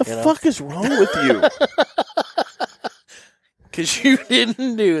 The fuck is wrong with you? Because you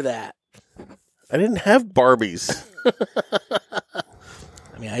didn't do that. I didn't have Barbies.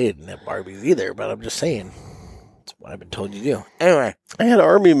 I mean, I didn't have Barbies either, but I'm just saying. That's what I've been told you do. Anyway. I had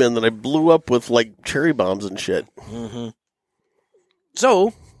army men that I blew up with cherry bombs and shit. Mm-hmm.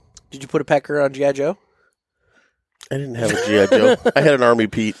 So, did you put a pecker on G.I. Joe? I didn't have a G.I. Joe. I had an Army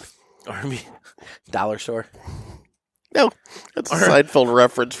Pete. Army dollar store? No, that's a Seinfeld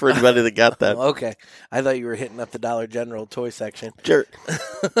reference for anybody that got that. Okay. I thought you were hitting up the Dollar General toy section. Jerry.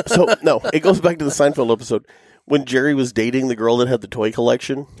 So, no, it goes back to the Seinfeld episode. When Jerry was dating the girl that had the toy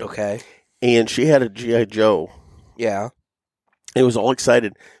collection. Okay. and she had a G.I. Joe. Yeah. He was all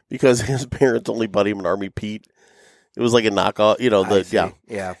excited because his parents only bought him an Army Pete. It was like a knockoff,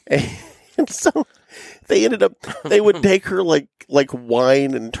 Yeah. And so they they would take her like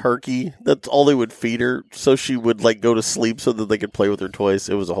wine and turkey. That's all they would feed her. So she would like go to sleep so that they could play with her toys.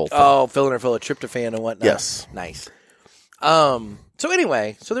 It was a whole thing. Oh, filling her full of tryptophan and whatnot. Yes. Nice. So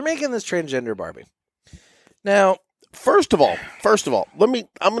anyway, they're making this transgender Barbie. Now, First of all, I'm going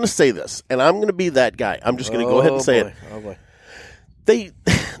to say this, and I'm going to be that guy. I'm just going to go ahead and say it. Oh boy.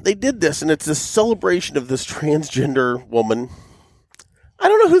 They did this, and it's a celebration of this transgender woman. I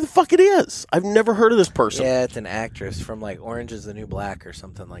don't know who the fuck it is. I've never heard of this person. Yeah, it's an actress from like Orange is the New Black or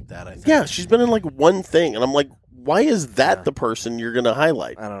something like that, I think. Yeah, she's been in like one thing, and I'm like, why is that the person you're going to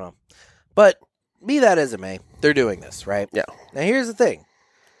highlight? I don't know. But be that as it may, they're doing this, right? Yeah. Now here's the thing.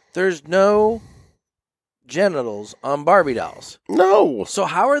 There's no genitals on Barbie dolls. No. So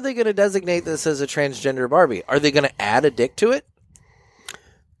how are they going to designate this as a transgender Barbie? Are they going to add a dick to it?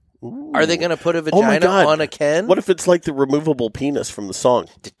 Ooh. Are they going to put a vagina on a Ken? What if it's like the removable penis from the song?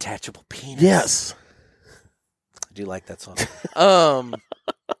 Detachable penis. Yes. I do like that song.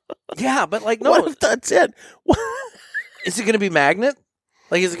 Yeah, but like, no. What if that's it? Is it going to be magnet?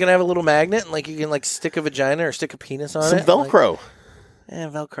 Like, is it going to have a little magnet and like you can like stick a vagina or stick a penis on Some it? Velcro.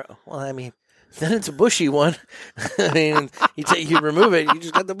 Velcro. Well, I mean, then it's a bushy one. I mean, you remove it, you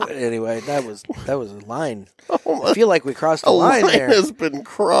just got the anyway. That was a line. I feel like we crossed a line there. Has been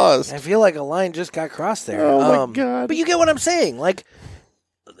crossed. I feel like a line just got crossed there. Oh my god! But you get what I'm saying. Like,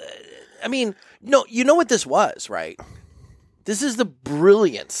 I mean, no, you know what this was, right? This is the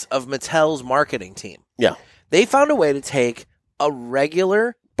brilliance of Mattel's marketing team. Yeah, they found a way to take a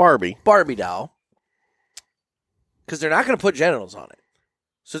regular Barbie doll, because they're not going to put genitals on it.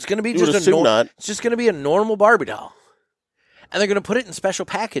 So it's going to be just it's just going to be a normal Barbie doll. And they're going to put it in special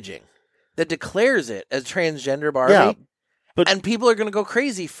packaging that declares it as transgender Barbie. Yeah, and people are going to go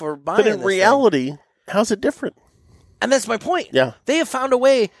crazy for buying it. But in reality, how's it different? And that's my point. Yeah. They have found a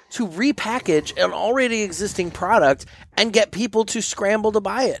way to repackage an already existing product and get people to scramble to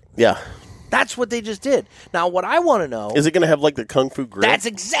buy it. Yeah. That's what they just did. Now, what I want to know... Is it going to have like the Kung Fu grip? That's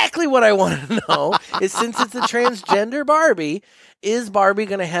exactly what I want to know. Is since it's a transgender Barbie, is Barbie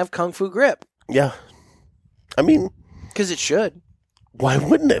going to have Kung Fu grip? Yeah. I mean... Because it should. Why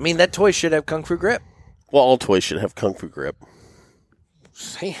wouldn't it? I mean, that toy should have Kung Fu grip. Well, all toys should have Kung Fu grip.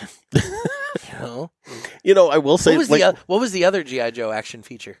 Saying. You know, I will say... What was the other G.I. Joe action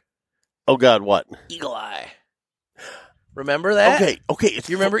feature? Oh, God, what? Eagle Eye. Remember that? Okay.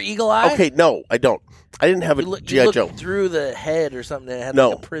 You remember Eagle Eye? Okay, no, I don't. I didn't have a G.I. Joe. Through the head or something. It had no,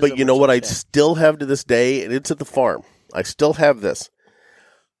 like a prism, but you know what I still have to this day, and it's at the farm. I still have this.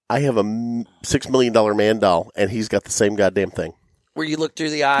 I have a $6 million man doll, and he's got the same goddamn thing. Where you look through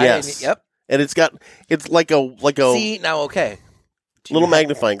the eye? Yes. Yep. And it's like a... See, now, okay. Little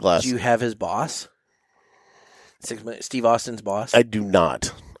magnifying glass. Do you have his boss? Steve Austin's boss? I do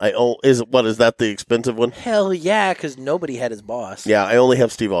not. Is that the expensive one? Hell yeah, because nobody had his boss. Yeah, I only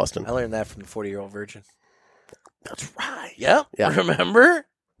have Steve Austin. I learned that from the 40-Year-Old Virgin. That's right. Yep. Yeah. Remember?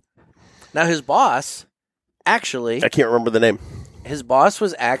 Now his boss, actually... I can't remember the name. His boss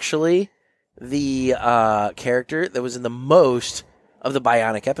was actually the character that was in the most of the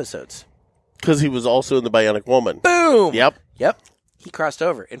Bionic episodes. Because he was also in the Bionic Woman. Boom! Yep. He crossed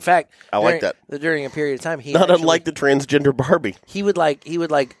over. In fact, I like that. During a period of time, he unlike the transgender Barbie. He would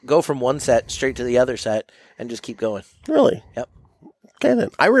go from one set straight to the other set and just keep going. Really? Yep. Okay then.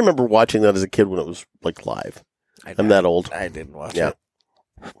 I remember watching that as a kid when it was like live. I'm that old. I didn't watch it.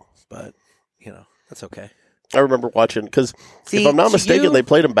 But that's okay. I remember watching because if I'm not mistaken, they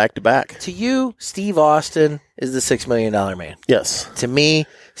played them back to back. To you, Steve Austin is the $6 million man. Yes. To me,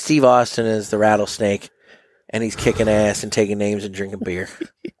 Steve Austin is the rattlesnake. And he's kicking ass and taking names and drinking beer.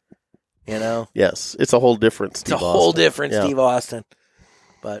 Yes. It's a whole different Steve Austin. It's a whole different Steve Austin.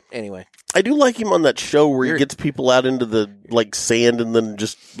 But anyway. I do like him on that show where he gets people out into the sand and then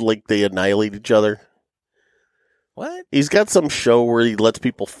just they annihilate each other. What? He's got some show where he lets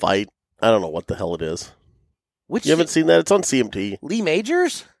people fight. I don't know what the hell it is. You haven't seen that? It's on CMT. Lee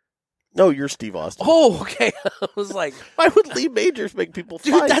Majors? No, you're Steve Austin. Oh, okay. I was like... Why would Lee Majors make people fight?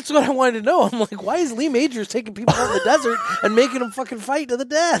 Dude, that's what I wanted to know. I'm like, why is Lee Majors taking people out in the desert and making them fucking fight to the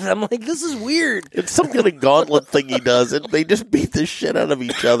death? I'm like, this is weird. It's some kind of gauntlet thing he does. And they just beat the shit out of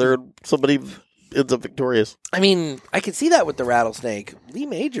each other and somebody ends up victorious. I mean, I could see that with the rattlesnake. Lee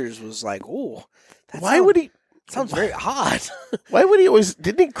Majors was like, oh... would he... Sounds very hot. Why would he always...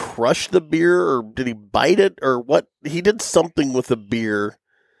 Didn't he crush the beer or did he bite it or what? He did something with the beer...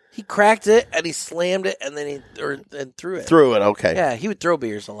 He cracked it and he slammed it and then and threw it. Threw it, okay. Yeah, he would throw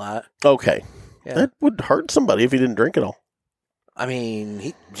beers a lot. Okay. Yeah. That would hurt somebody if he didn't drink it all. I mean,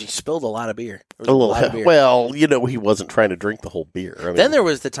 he spilled a lot of beer. A little. Well, he wasn't trying to drink the whole beer. I mean, then there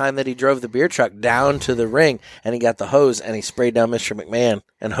was the time that he drove the beer truck down to the ring and he got the hose and he sprayed down Mr. McMahon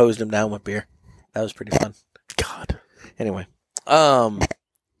and hosed him down with beer. That was pretty fun. God. Anyway,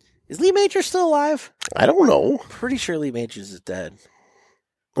 is Lee Majors still alive? I don't know. Pretty sure Lee Majors is dead.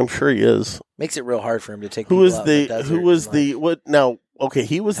 I'm sure he is. Makes it real hard for him to take. Who was what? Now, okay,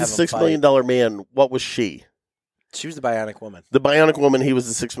 he was the $6 million man. What was she? She was the Bionic Woman. The Bionic Woman. He was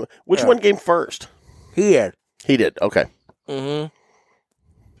the $6 million. Which one came first? He did. He did. Okay. Mm-hmm.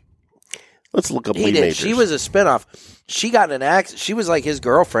 Let's look up Lee Majors. She was a spinoff. She got in an accident. She was like his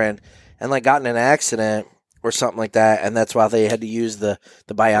girlfriend, and like got in an accident or something like that, and that's why they had to use the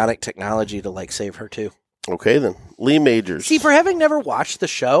bionic technology to like save her too. Okay, then Lee Majors. See, for having never watched the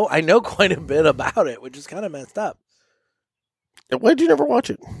show, I know quite a bit about it, which is kind of messed up. Why did you never watch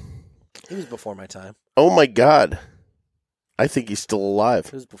it? He was before my time. Oh my God. I think he's still alive.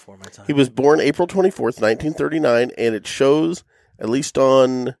 It was before my time. He was born April 24th, 1939, and it shows, at least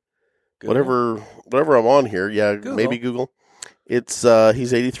on Google? whatever I'm on here, Google. Maybe Google. It's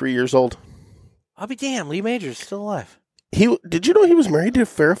he's 83 years old. I'll be damned, Lee Majors is still alive. Did you know he was married to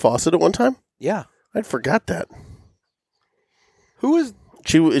Farrah Fawcett at one time? Yeah. I forgot that. Who was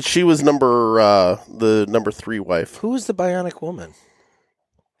she was the number 3 wife. Who was the Bionic Woman?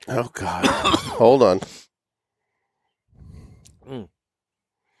 Oh God. Hold on.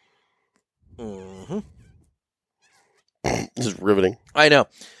 Mm-hmm. This is riveting. I know.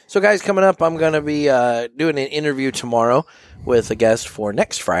 So, guys, coming up, I'm going to be doing an interview tomorrow with a guest for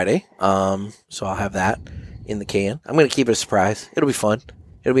next Friday. So I'll have that in the can. I'm going to keep it a surprise. It'll be fun.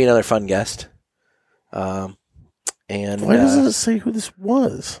 It'll be another fun guest. And why doesn't it say who this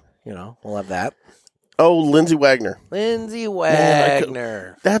was? We'll have that. Oh, Lindsay Wagner. Lindsay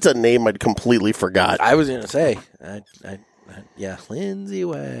Wagner. That's a name I'd completely forgot. I was going to say, Lindsay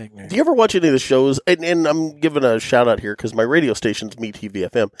Wagner. Do you ever watch any of the shows? And I'm giving a shout out here because my radio station's MeTV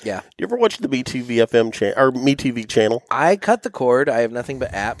FM. Yeah. Do you ever watch the MeTV FM or MeTV channel? I cut the cord. I have nothing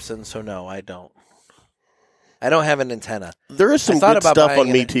but apps, and so no, I don't. I don't have an antenna. There is some good stuff on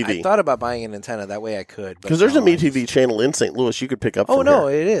MeTV. I thought about buying an antenna. That way I could. Because there's a MeTV channel in St. Louis you could pick up from no,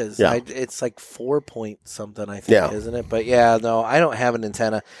 here. it is. Yeah. It's like 4 point something, I think, isn't it? But yeah, no, I don't have an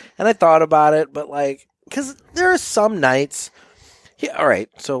antenna. And I thought about it, but because there are some nights. Yeah, all right,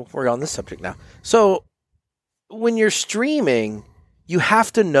 so we're on this subject now. So when you're streaming, you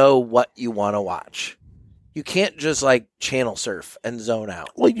have to know what you want to watch. You can't just channel surf and zone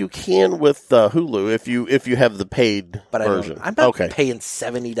out. Well, you can with Hulu if you have the paid version. I'm not paying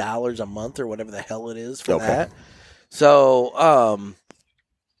 $70 a month or whatever the hell it is for that. So,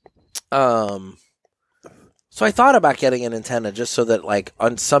 so I thought about getting an antenna just so that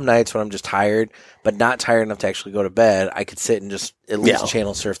on some nights when I'm just tired, but not tired enough to actually go to bed, I could sit and just at least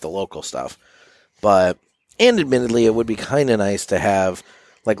channel surf the local stuff. And admittedly, it would be kind of nice to have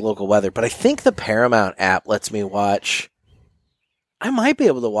local weather. But I think the Paramount app lets me watch. I might be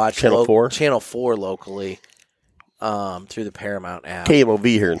able to watch Channel 4? Channel 4 locally through the Paramount app. KMOV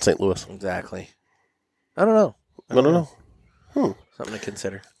here in St. Louis. Exactly. I don't know. I don't know. Something to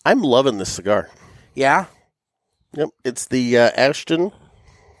consider. I'm loving this cigar. Yeah? Yep. It's the Ashton.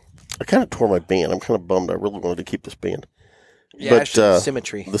 I kind of tore my band. I'm kind of bummed. I really wanted to keep this band. Yeah, Ashton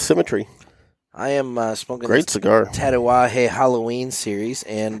Symmetry. The Symmetry. I am smoking great cigar. Tatuaje Halloween series,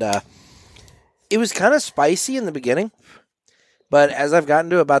 and it was kind of spicy in the beginning, but as I've gotten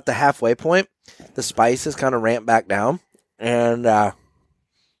to about the halfway point, the spice has kind of ramped back down, and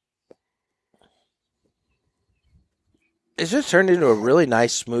it's just turned into a really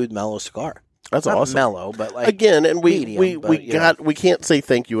nice, smooth, mellow cigar. That's not awesome. Mellow, but again, and medium, we can't say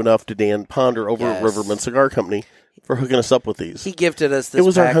thank you enough to Dan Ponder over at Riverman Cigar Company for hooking us up with these. He gifted us this. It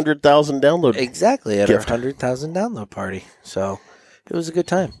was our 100,000 download. Exactly, at gift. our 100,000 download party. So it was a good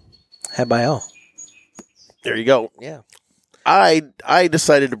time. Had by all. There you go. Yeah. I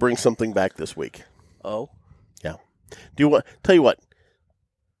decided to bring something back this week. Oh? Yeah. Tell you what.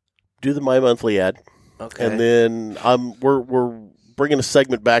 Do the My Monthly ad. Okay. And then we're bringing a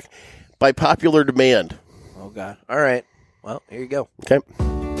segment back by popular demand. Oh, God. All right. Well, here you go. Okay.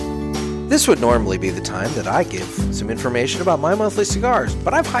 This would normally be the time that I give some information about My Monthly Cigars,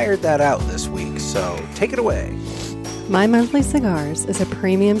 but I've hired that out this week, so take it away. My Monthly Cigars is a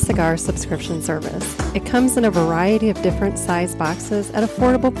premium cigar subscription service. It comes in a variety of different size boxes at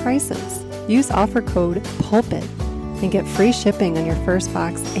affordable prices. Use offer code PULPIT and get free shipping on your first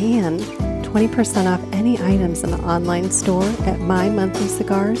box and 20% off any items in the online store at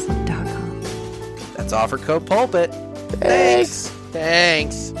mymonthlycigars.com. That's offer code Pulpit. Thanks.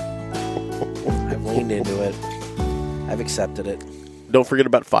 I've leaned into it. I've accepted it. Don't forget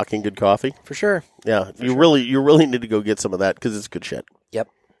about fucking good coffee. For sure. Yeah, you really need to go get some of that because it's good shit. Yep.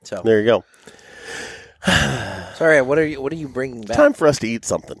 So there you go. Sorry, what are you bringing back? Time for us to eat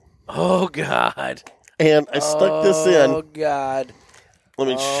something. Oh God. And I stuck this in. Oh God. Let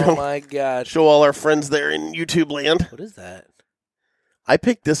me my God. show all our friends there in YouTube land. What is that? I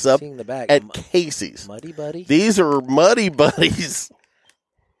picked this up Seeing the back. at Casey's. Muddy Buddy? These are Muddy Buddies.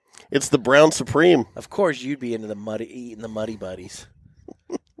 It's the Brown Supreme. Of course you'd be into eating the Muddy Buddies.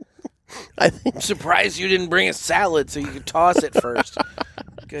 I'm surprised you didn't bring a salad so you could toss it first.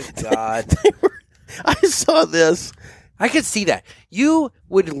 Good God. I saw this. I could see that. You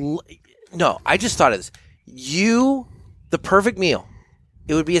would... No, I just thought of this. The perfect meal,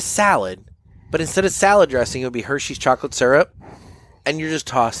 it would be a salad, but instead of salad dressing, it would be Hershey's chocolate syrup, and you're just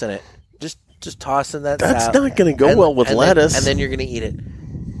tossing it. Just tossing that That's salad. not going to go well with lettuce. And then you're going to eat it.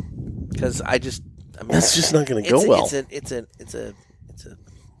 Because that's just not going to go well. It's a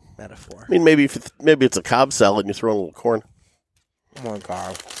metaphor. I mean, maybe it's a Cobb salad and you throw in a little corn. Oh my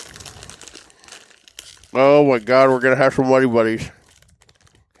God. Oh my God, we're going to have some Muddy Buddies.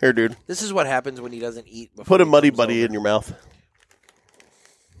 Here, dude. This is what happens when he doesn't eat. Put a Muddy Buddy in your mouth.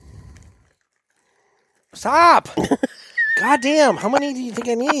 Stop! God damn, how many do you think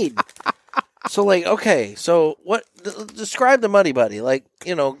I need? So, okay, so what? Describe the Muddy Buddy.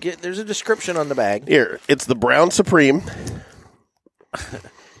 There's a description on the bag. Here, it's the Brown Supreme.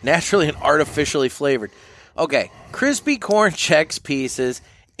 Naturally and artificially flavored. Okay, crispy corn Chex pieces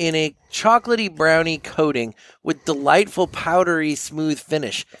in a chocolatey brownie coating with delightful powdery smooth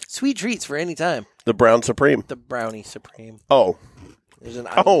finish. Sweet treats for any time. The Brown Supreme. The Brownie Supreme. Oh. There's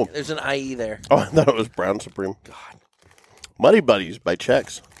an IE there. Oh, I thought it was Brown Supreme. God. Muddy Buddies by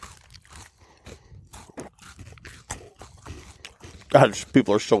Chex. God,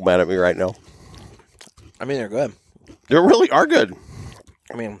 people are so mad at me right now. I mean, they're good. They really are good.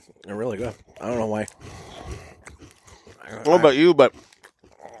 I mean, they're really good. I don't know why. I don't know about you, but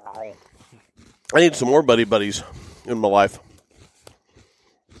I need some more Buddy Buddies in my life.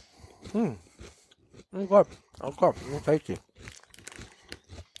 Okay. Okay. Tasty.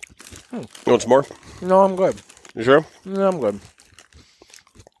 You want some more? No, I'm good. You sure? No, I'm good.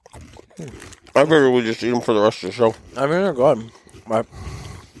 I figured we just eat them for the rest of the show. I mean, they're good. But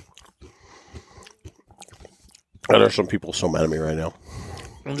There's some people so mad at me right now.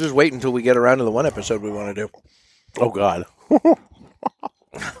 I'm just waiting until we get around to the one episode we want to do. Oh, God.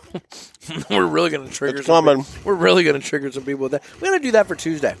 We're really going to trigger It's coming. We're really going to trigger some people with that. We're going to do that for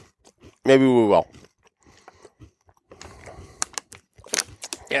Tuesday. Maybe we will.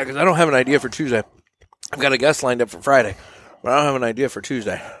 Yeah, because I don't have an idea for Tuesday. I've got a guest lined up for Friday, but I don't have an idea for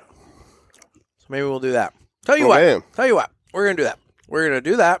Tuesday. So maybe we'll do that. Tell you what. We're going to do that. We're going to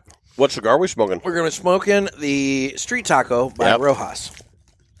do that. What cigar are we smoking? We're going to be smoking the Street Taco by Rojas.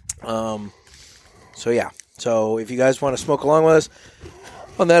 So if you guys want to smoke along with us,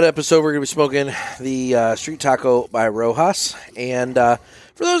 on that episode, we're going to be smoking the Street Taco by Rojas. And for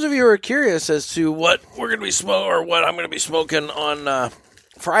those of you who are curious as to what we're going to be or what I'm going to be smoking on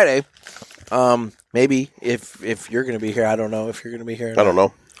Friday, maybe if you're going to be here, I don't know if you're going to be here. I don't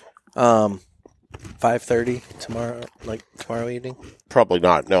know. 5:30 tomorrow evening. Probably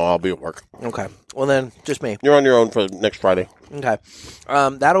not. No, I'll be at work. Okay. Well then, just me. You're on your own for next Friday. Okay.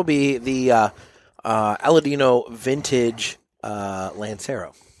 That'll be the Aladino Vintage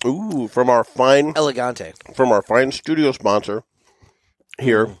Lancero. Ooh, from our fine Elegante. From our fine studio sponsor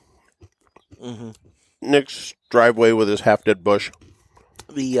here. Mm-hmm. Nick's driveway with his half-dead bush.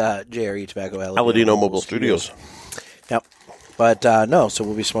 The JRE Tobacco Aladino Mobile Studios. Yep. But no, so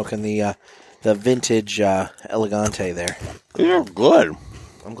we'll be smoking the vintage Elegante there. They're good.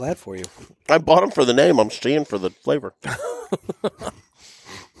 I'm glad for you. I bought them for the name. I'm staying for the flavor.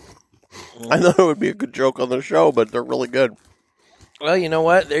 I thought it would be a good joke on the show, but they're really good. Well, you know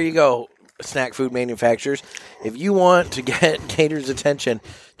what? There you go, snack food manufacturers. If you want to get Gator's attention,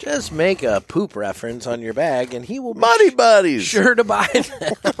 just make a poop reference on your bag, and he will be Muddy Buddies. Sure to buy them.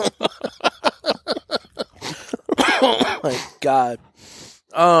 Oh, my God.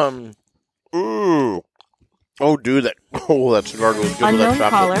 Oh, dude, that cigar goes good Unknown with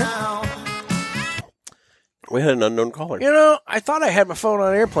that chocolate. caller. We had an unknown caller. You know, I thought I had my phone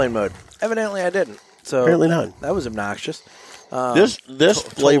on airplane mode. Evidently, I didn't. So Apparently not. That was obnoxious. This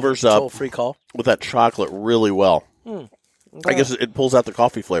flavors up free call with that chocolate really well. Okay. I guess it pulls out the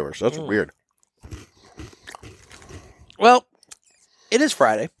coffee flavors. That's weird. Well, it is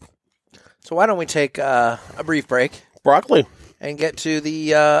Friday, So why don't we take a brief break Broccoli. and get to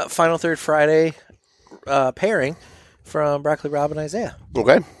the Final Third Friday pairing from Broccoli Rob and Isaiah.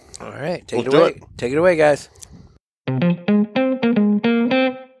 Okay. All right, take Let's it do away. it. Take it away, guys.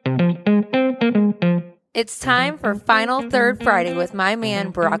 It's time for Final Third Friday with my man,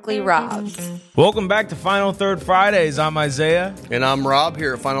 Broccoli Rob. Welcome back to Final Third Fridays. I'm Isaiah. And I'm Rob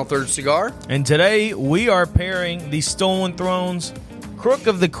here at Final Third Cigar. And today we are pairing the Stolen Thrones Crook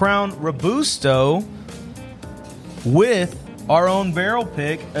of the Crown Robusto with our own barrel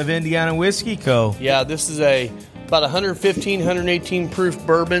pick of Indiana Whiskey Co. Yeah, this is about 115, 118 proof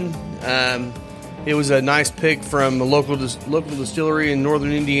bourbon. It was a nice pick from a local distillery in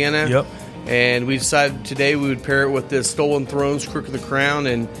northern Indiana. Yep. And we decided today we would pair it with this Stolen Thrones Crook of the Crown,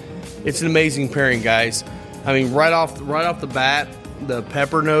 and it's an amazing pairing, guys. I mean, right off the bat, the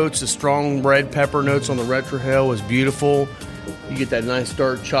pepper notes, the strong red pepper notes on the retrohale was beautiful. You get that nice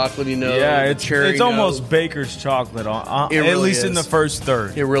dark chocolatey note. Yeah, it's cherry. It's almost baker's chocolate, It at really least in is. the first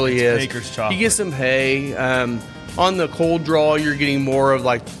third. It really is. Baker's chocolate. You get some hay. On the cold draw, you're getting more of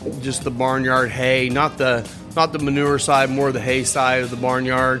like just the barnyard hay, not the manure side, more the hay side of the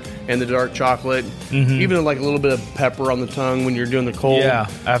barnyard and the dark chocolate. Mm-hmm. Even like a little bit of pepper on the tongue when you're doing the cold. Yeah,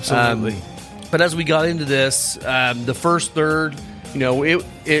 absolutely. But as we got into this, the first third,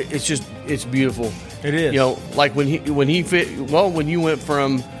 it's beautiful. It is. Like when you went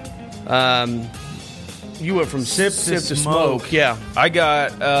from sip to smoke. Yeah. I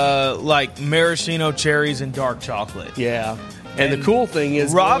got like maraschino cherries and dark chocolate. Yeah. And the cool thing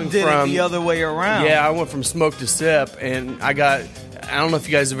is Rob going did from, it the other way around. Yeah, I went from smoke to sip, and I don't know if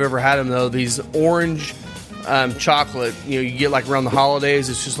you guys have ever had them, though, these orange chocolate. You get like around the holidays,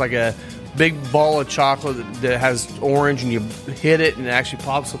 it's just like a big ball of chocolate that has orange, and you hit it, and it actually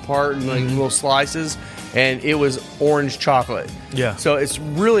pops apart in like little slices, and it was orange chocolate. Yeah. So it's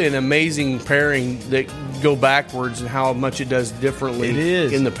really an amazing pairing that go backwards and how much it does differently It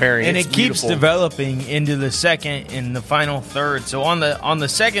is in the pairing. and It's it keeps beautiful. developing into the second and the final third. So on the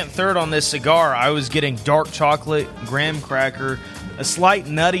second third on this cigar, I was getting dark chocolate, graham cracker, a slight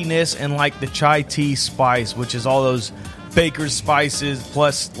nuttiness, and like the chai tea spice, which is all those baker's spices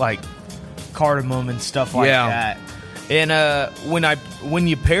plus like cardamom and stuff like that. And when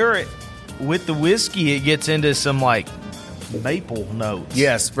you pair it with the whiskey, it gets into some like maple notes.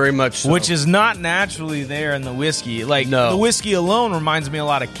 Yes, very much so. Which is not naturally there in the whiskey. Like No. the whiskey alone reminds me a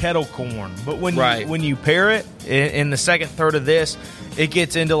lot of kettle corn. But when you pair it in the second third of this, it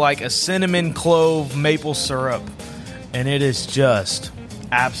gets into like a cinnamon clove maple syrup. And it is just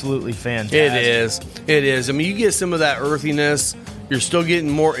absolutely fantastic. It is. I mean, you get some of that earthiness. You're still getting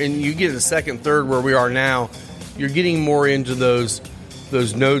more, and you get the second third where we are now. You're getting more into those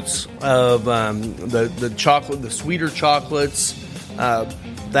notes of the chocolate, the sweeter chocolates.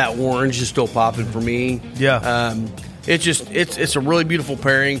 That orange is still popping for me. Yeah. It's a really beautiful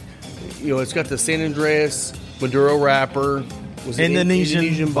pairing. It's got the San Andreas Maduro wrapper,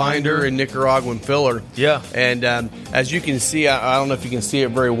 Indonesian binder, and Nicaraguan filler. Yeah. And as you can see, I don't know if you can see it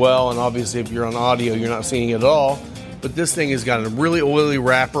very well, and obviously if you're on audio, you're not seeing it at all. But this thing has got a really oily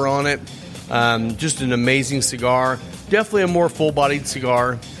wrapper on it. Just an amazing cigar. Definitely a more full-bodied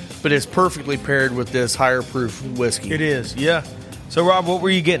cigar, but it's perfectly paired with this higher proof whiskey. It is, yeah. So, Rob, what were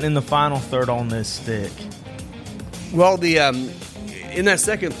you getting in the final third on this stick? Well, in that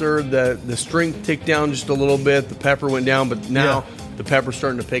second third, the strength ticked down just a little bit. The pepper went down, but now the pepper's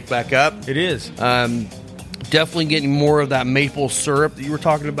starting to pick back up. It is. Definitely getting more of that maple syrup that you were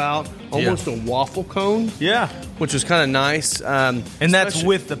talking about. Almost a waffle cone. Yeah. Which is kind of nice. And that's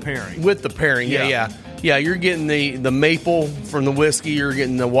with the pairing. With the pairing, yeah. You're getting the maple from the whiskey. You're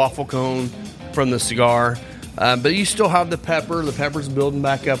getting the waffle cone from the cigar. But you still have the pepper. The pepper's building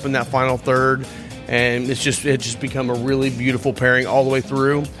back up in that final third. And it's just become a really beautiful pairing all the way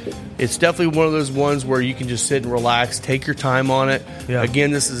through. It's definitely one of those ones where you can just sit and relax, take your time on it. Yeah.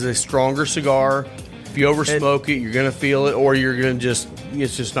 Again, this is a stronger cigar. If you oversmoke it, you're going to feel it, or you're going to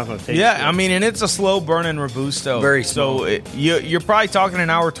it's just not going to taste good. Yeah, I mean, and it's a slow burning Robusto. Very slow. So you're probably talking an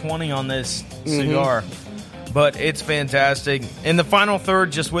hour 20 on this cigar. But it's fantastic. In the final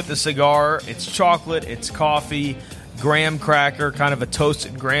third, just with the cigar, it's chocolate, it's coffee, graham cracker, kind of a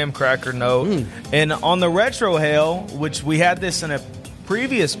toasted graham cracker note. And on the retrohale, which we had this in a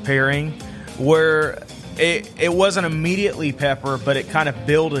previous pairing, where it wasn't immediately pepper, but it kind of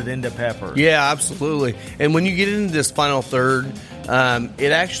builded into pepper. Yeah, absolutely. And when you get into this final third,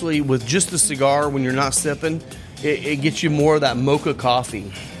 it actually, with just the cigar, when you're not sipping, it gets you more of that mocha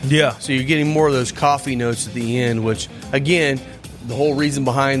coffee. Yeah. So you're getting more of those coffee notes at the end, which, again, the whole reason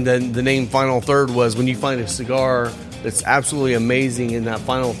behind the name Final Third was when you find a cigar that's absolutely amazing in that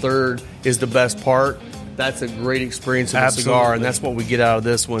final third is the best part. That's a great experience of a cigar, and that's what we get out of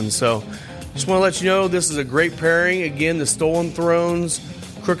this one. So just want to let you know this is a great pairing. Again, the Stolen Thrones,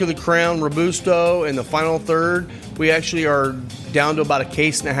 Crook of the Crown, Robusto, and the final third. We actually are down to about a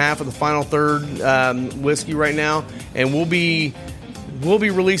case and a half of the final third whiskey right now, and we'll be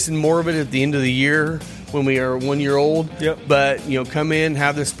releasing more of it at the end of the year when we are 1 year old. Yep. But come in,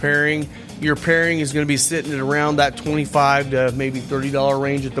 have this pairing. Your pairing is going to be sitting at around that $25 to maybe $30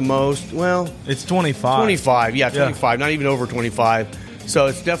 range at the most. Well, it's 25. 25, yeah, 25, not even over 25. So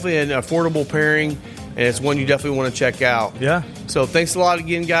it's definitely an affordable pairing, and it's one you definitely want to check out. Yeah. So thanks a lot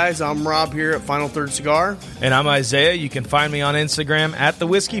again, guys. I'm Rob here at Final Third Cigar. And I'm Isaiah. You can find me on Instagram at The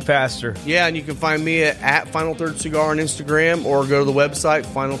Whiskey Pastor. Yeah, and you can find me at Final Third Cigar on Instagram, or go to the website,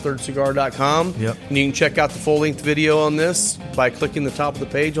 finalthirdcigar.com. Yep. And you can check out the full-length video on this by clicking the top of the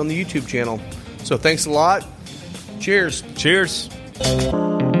page on the YouTube channel. So thanks a lot. Cheers. Cheers.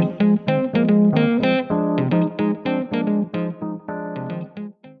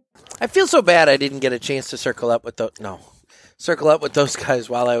 I feel so bad I didn't get a chance to circle up with those guys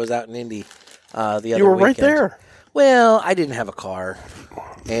while I was out in Indy the other weekend. You were right there. Well, I didn't have a car,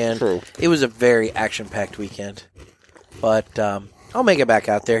 and True. It was a very action-packed weekend. But I'll make it back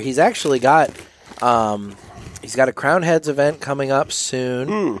out there. He's actually got a Crown Heads event coming up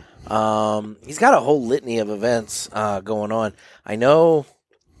soon. He's got a whole litany of events going on. I know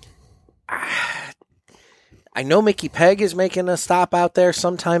Mickey Pegg is making a stop out there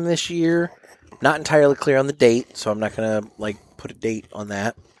sometime this year. Not entirely clear on the date, so I'm not going to put a date on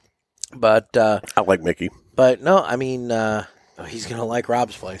that. But I like Mickey. But no, I mean he's going to like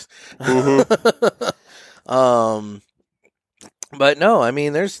Rob's place. But no, I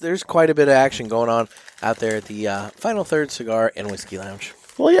mean there's quite a bit of action going on out there at the Final Third Cigar and Whiskey Lounge.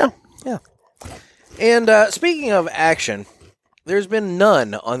 Well, yeah. Yeah. And speaking of action, there's been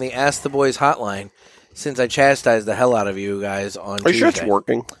none on the Ask the Boys hotline since I chastised the hell out of you guys on Tuesday. Are you sure it's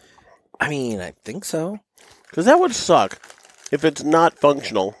working? I mean, I think so. Because that would suck if it's not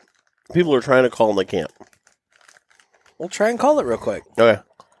functional. People are trying to call and they can't. We'll try and call it real quick. Okay.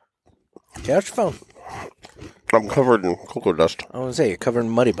 Get out your phone. I'm covered in cocoa dust. I want to say, you're covered in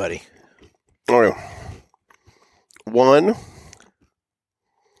Muddy Buddy. Okay. 1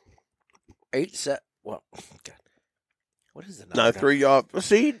 8 7. Well, God. What is the number? No, I threw you off.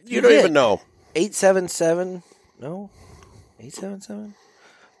 See, you did. don't even know. 877. No? 877?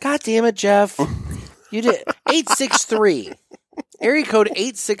 God damn it, Jeff. You did. 863. Area code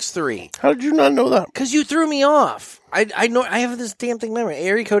 863. How did you not know that? Because you threw me off. I know. I have this damn thing memory.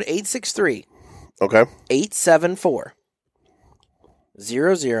 Area code 863. Okay. 874.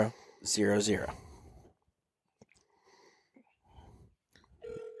 0000.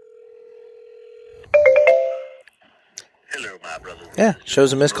 Hello, my brother. Yeah,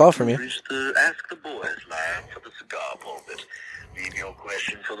 shows a missed call from you. Reached the Ask the Boys line for the cigar pulpit. Leave your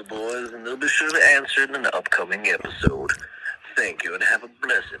question for the boys, and they'll be sure to answer it in an upcoming episode. Thank you, and have a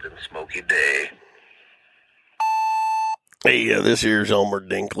blessed and smoky day. Hey, this here's Elmer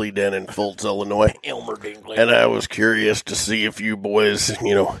Dinkley down in Fultz, Illinois. Elmer Dinkley. And I was curious to see if you boys,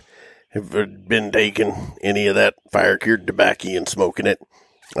 have been taking any of that fire-cured tobacco and smoking it.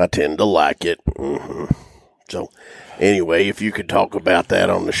 I tend to like it. So, anyway, if you could talk about that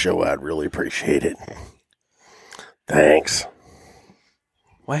on the show, I'd really appreciate it. Thanks.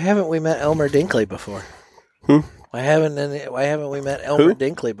 Why haven't we met Elmer Dinkley before? Why haven't we met Elmer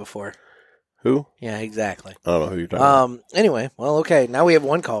Dinkley before? Who? Yeah, exactly. I don't know who you're talking about. Anyway, well, okay. Now we have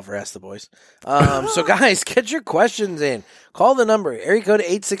one call for Ask the Boys. So, guys, get your questions in. Call the number, area code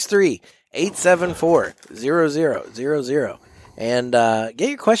 863-874-0000. And get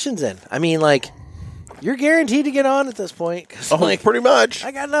your questions in. I mean, you're guaranteed to get on at this point. Pretty much.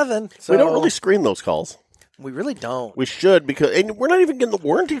 I got nothing. So We don't really screen those calls. We really don't. We should, and we're not even getting the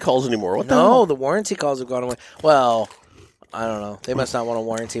warranty calls anymore. What the hell? No, the warranty calls have gone away. Well, I don't know. They must not want to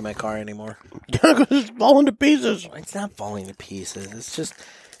warranty my car anymore. Because it's falling to pieces. It's not falling to pieces. It's just,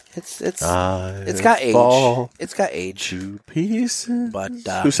 it's got age. It's got age. To pieces. But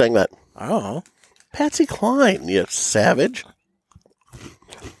who sang that? I don't know. Patsy Cline, you savage.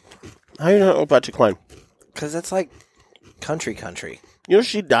 How do you not know Patsy Cline? Because that's like country.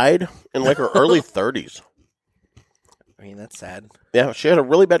 She died in her early 30s. I mean, that's sad. Yeah, she had a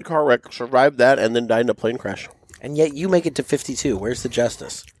really bad car wreck, survived that, and then died in a plane crash. And yet you make it to 52. Where's the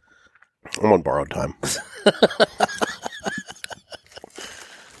justice? I'm on borrowed time.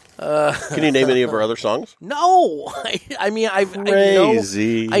 Can you name any of her other songs? No, I mean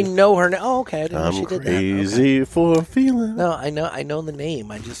Crazy. I know her. Oh, okay, I didn't know I'm she did crazy that. Okay. for feeling. No, I know the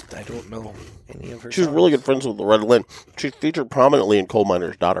name. I don't know any of her. She's songs. really good friends with Loretta Lynn. She's featured prominently in Coal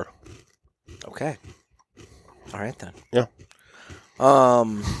Miner's Daughter. Okay. All right then. Yeah.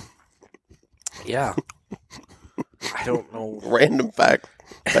 Yeah. I don't know. Random fact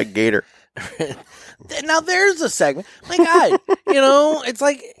by Gator. Now there's a segment. My God, it's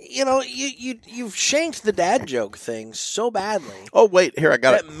like you've shanked the dad joke thing so badly. Oh wait, here I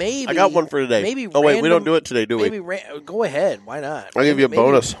got it. Maybe I got one for today. Maybe wait, we don't do it today, do we? Go ahead. Why not? I'll give you a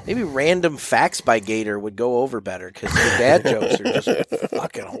bonus. Maybe random facts by Gator would go over better because your dad jokes are just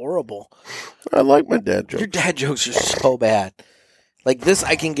fucking horrible. I like my dad jokes. Your dad jokes are so bad. Like this,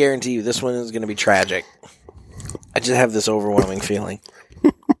 I can guarantee you, this one is going to be tragic. I just have this overwhelming feeling.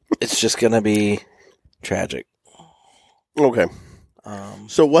 It's just going to be tragic. Okay.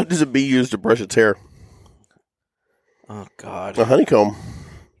 So what does a bee use to brush its hair? Oh, God. A honeycomb.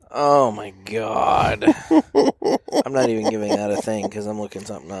 Oh, my God. I'm not even giving that a thing because I'm looking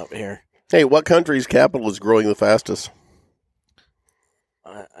something up here. Hey, what country's capital is growing the fastest?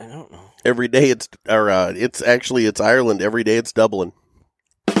 I don't know. Every day it's Ireland. Every day it's Dublin.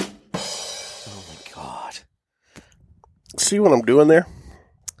 Oh, my God. See what I'm doing there?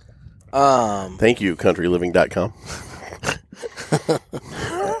 Thank you, countryliving.com.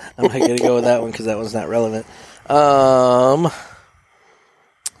 I'm not going to go with that one because that one's not relevant. I'm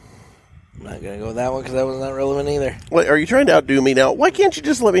not going to go with that one because that one's not relevant either. What, are you trying to outdo me now? Why can't you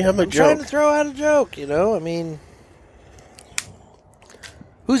just let me have a joke? I'm trying to throw out a joke, I mean,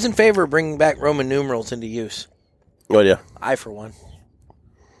 who's in favor of bringing back Roman numerals into use? Oh, yeah. I, for one.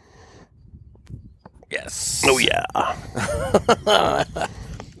 Yes. Oh, yeah.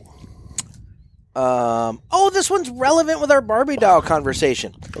 This one's relevant with our Barbie doll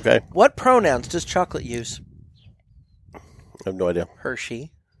conversation. Okay. What pronouns does chocolate use? I have no idea.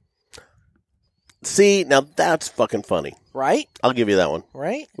 Hershey. See, now that's fucking funny. Right? I'll give you that one.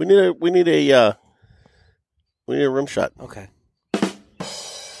 Right? We need a rim shot. Okay.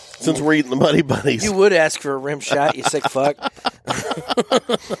 Since we're eating the Muddy Buddies. You would ask for a rim shot, you sick fuck.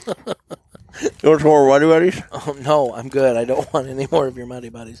 You want some more Muddy Buddies? Oh, no, I'm good. I don't want any more of your Muddy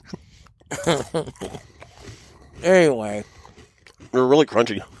Buddies. Anyway. They're really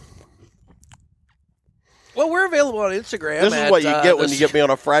crunchy. Well, we're available on Instagram. This is what you get when you get me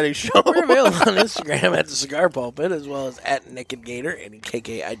on a Friday show. We're available on Instagram at The Cigar Pulpit, as well as at Naked Gator,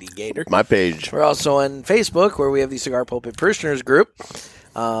 NKKID Gator. My page. We're also on Facebook, where we have the Cigar Pulpit Parishioners group.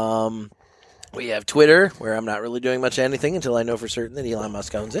 We have Twitter, where I'm not really doing much of anything until I know for certain that Elon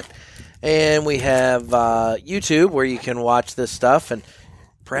Musk owns it. And we have YouTube, where you can watch this stuff and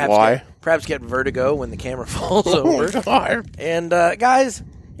perhaps get vertigo when the camera falls over. And guys,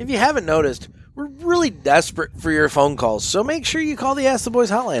 if you haven't noticed, we're really desperate for your phone calls. So make sure you call the Ask the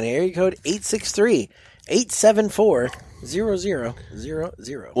Boys hotline, area code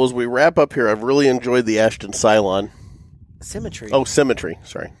 863-874-0000. Well, as we wrap up here, I've really enjoyed the Ashton Cylon. Symmetry. Oh, Symmetry.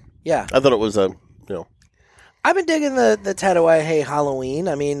 Sorry. Yeah. I thought it was I've been digging the Tatuaje Halloween.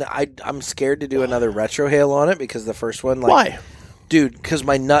 I mean, I'm scared to do another retrohale on it because the first one, why? Dude, because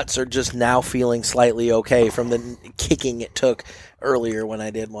my nuts are just now feeling slightly okay from the kicking it took earlier when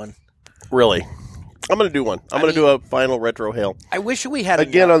I did one. Really? I'm going to do one. I'm going to do a final retrohale. I wish we had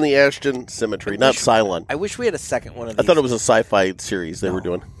again on the Ashton Symmetry, not Cylon. I wish we had a second one of these. I thought it was a sci-fi series they were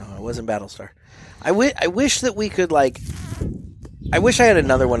doing. No, it wasn't Battlestar. I wish that we could I wish I had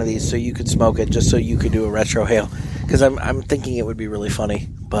another one of these so you could smoke it, just so you could do a retrohale, because I'm thinking it would be really funny.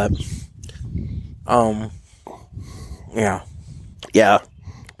 But, yeah. Yeah,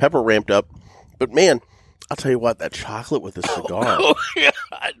 pepper ramped up. But, man, I'll tell you what, that chocolate with the cigar. Oh,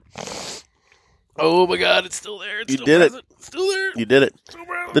 God. Oh, my God, it's still there. It's you still did present. it. It's still there. You did it.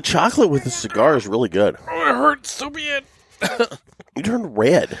 The chocolate with the cigar is really good. Oh, it hurts so bad. You turned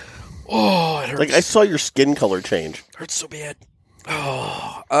red. Oh, it hurts. Like, I saw your skin color change. It hurts so bad.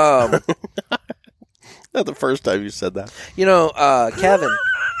 Oh, Not the first time you said that. Kevin,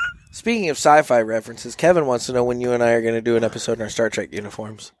 speaking of sci-fi references, Kevin wants to know when you and I are going to do an episode in our Star Trek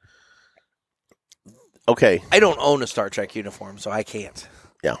uniforms. Okay. I don't own a Star Trek uniform, so I can't.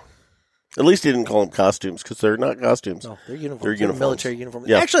 Yeah. At least he didn't call them costumes, because they're not costumes. No, they're uniforms. They're uniforms. Military uniforms.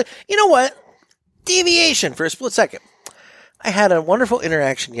 Yeah. Actually, you know what? Deviation for a split second. I had a wonderful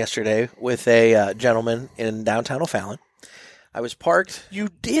interaction yesterday with a gentleman in downtown O'Fallon. I was parked. You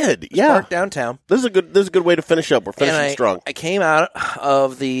did, yeah. Parked downtown. This is a good way to finish up. We're finishing strong. I came out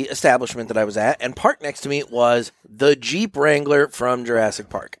of the establishment that I was at, and parked next to me was the Jeep Wrangler from Jurassic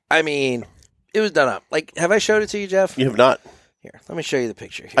Park. I mean, it was done up. Like, have I showed it to you, Jeff? You have not. Here, let me show you the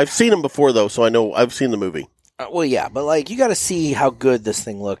picture. Here. I've seen him before, though, so I know I've seen the movie. Well, yeah, but like you got to see how good this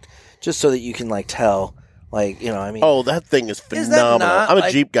thing looked, just so that you can like tell, like I mean. Oh, that thing is phenomenal. Is that not, I'm a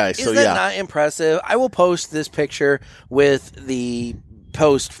like, Jeep guy, so is that yeah. not impressive? I will post this picture with the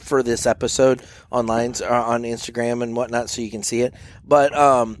post for this episode online on Instagram and whatnot, so you can see it. But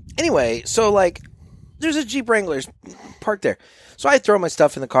anyway, so like, there's a Jeep Wrangler parked there, so I throw my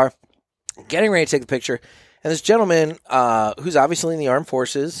stuff in the car, getting ready to take the picture. And this gentleman, who's obviously in the armed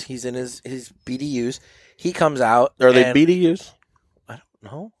forces, he's in his BDUs. He comes out. Are they BDUs? I don't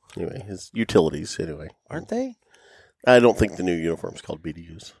know. Anyway, his utilities, anyway. Aren't they? I don't think the new uniform's called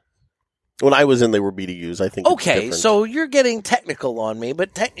BDUs. When I was in, they were BDUs. I think it's Okay, different. so you're getting technical on me,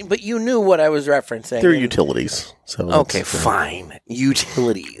 but you knew what I was referencing. They're utilities. So okay, fine.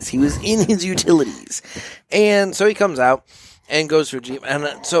 Utilities. He was in his utilities. And so he comes out and goes through Jeep.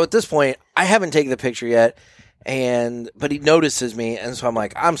 And so at this point, I haven't taken the picture yet, but he notices me, and so I'm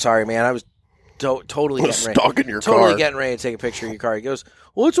like, I'm sorry, man. I was totally stalking your car. Totally getting ready to take a picture of your car. He goes,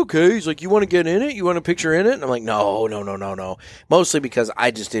 well, it's okay. He's like, you want to get in it? You want a picture in it? And I'm like, no. Mostly because I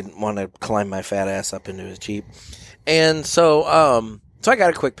just didn't want to climb my fat ass up into his Jeep. And so I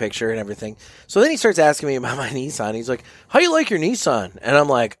got a quick picture and everything. So then he starts asking me about my Nissan. He's like, how you like your Nissan? And I'm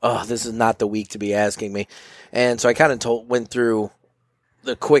like, oh, this is not the week to be asking me. And so I kind of went through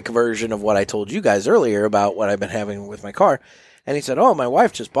the quick version of what I told you guys earlier about what I've been having with my car. And he said, oh, my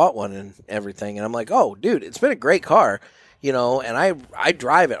wife just bought one and everything. And I'm like, oh, dude, it's been a great car, and I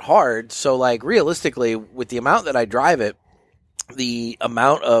drive it hard. So, like, realistically, with the amount that I drive it, the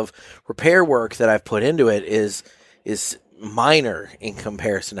amount of repair work that I've put into it is minor in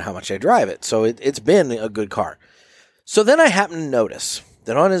comparison to how much I drive it. So it's been a good car. So then I happen to notice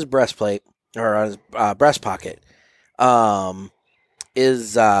that on his breastplate, or on his breast pocket,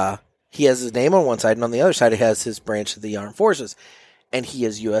 he has his name on one side, and on the other side, he has his branch of the armed forces, and he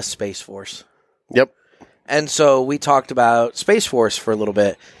is U.S. Space Force. Yep. And so we talked about Space Force for a little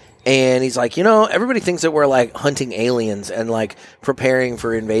bit, and he's like, everybody thinks that we're like hunting aliens and like preparing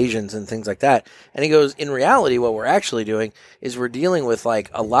for invasions and things like that. And he goes, in reality, what we're actually doing is we're dealing with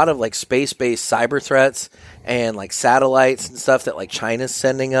like a lot of like space-based cyber threats and like satellites and stuff that like China's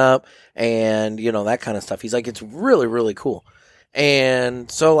sending up and, that kind of stuff. He's like, it's really, really cool.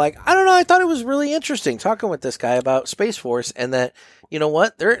 And so, like, I don't know, I thought it was really interesting talking with this guy about Space Force and that,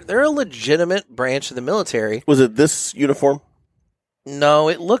 they're a legitimate branch of the military. Was it this uniform? No,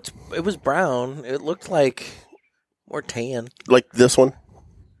 it was brown. It looked like more tan. Like this one?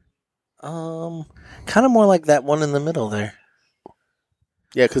 Kind of more like that one in the middle there.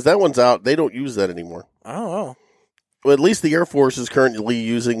 Yeah, because that one's out. They don't use that anymore. I don't know. Well, at least the Air Force is currently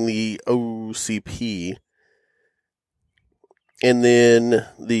using the OCP. And then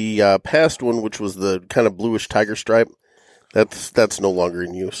the past one, which was the kind of bluish tiger stripe, that's no longer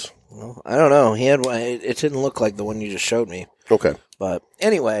in use. Well, I don't know. He had one. It didn't look like the one you just showed me. Okay. But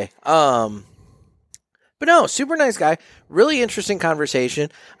anyway, but no, super nice guy. Really interesting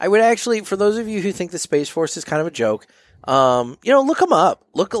conversation. I would actually, for those of you who think the Space Force is kind of a joke, look them up.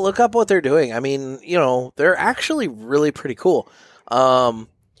 Look up what they're doing. I mean, they're actually really pretty cool.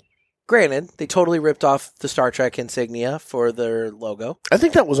 Granted, they totally ripped off the Star Trek insignia for their logo. I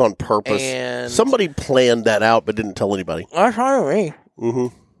think that was on purpose. And somebody planned that out but didn't tell anybody. That's fine with me. Mm-hmm.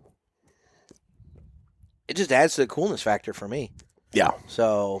 It just adds to the coolness factor for me. Yeah.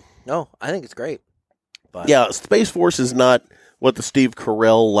 So, no, I think it's great. But yeah, Space Force is not what the Steve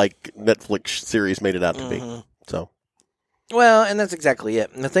Carell Netflix series made it out to be. So, well, and that's exactly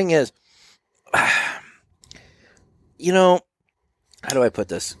it. And the thing is, how do I put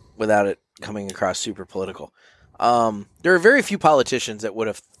this without it coming across super political? There are very few politicians that would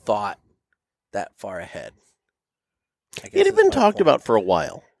have thought that far ahead. It had been talked about for a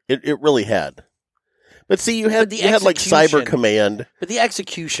while. It really had. But see, you had like Cyber Command. But the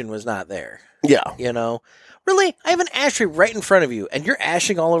execution was not there. Yeah. Really? I have an ashtray right in front of you, and you're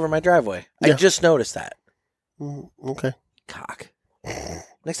ashing all over my driveway. Yeah. I just noticed that. Okay. Cock.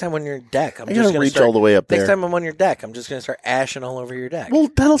 Next time on your deck, I'm just going to reach all the way up there. Next time I'm on your deck, I'm just going to start ashing all over your deck. Well,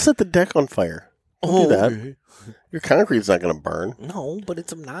 that'll set the deck on fire. Don't do that. Okay. Your concrete's not going to burn. No, but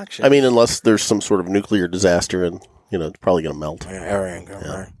it's obnoxious. I mean, unless there's some sort of nuclear disaster and, it's probably going to melt.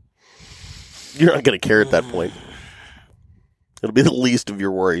 You're not going to care at that point. It'll be the least of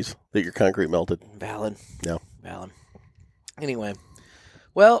your worries that your concrete melted. Valid. Yeah. Valid. Anyway.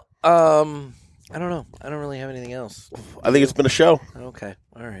 Well, I don't know. I don't really have anything else. I think it's been a show. Okay.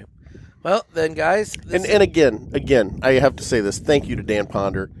 All right. Well, then, guys. And again, I have to say this. Thank you to Dan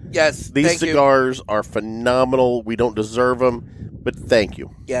Ponder. Yes. These cigars are phenomenal. We don't deserve them, but thank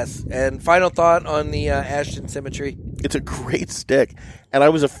you. Yes. And final thought on the Ashton Symmetry. It's a great stick. And I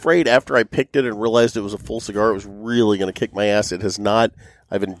was afraid after I picked it and realized it was a full cigar, it was really going to kick my ass. It has not.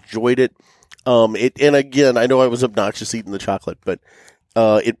 I've enjoyed it. And again, I know I was obnoxious eating the chocolate, but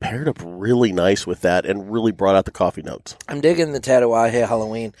it paired up really nice with that and really brought out the coffee notes. I'm digging the Tatuaje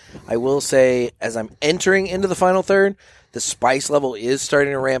Halloween. I will say, as I'm entering into the final third, the spice level is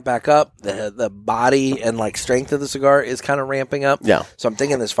starting to ramp back up. The body and like strength of the cigar is kind of ramping up. Yeah. So I'm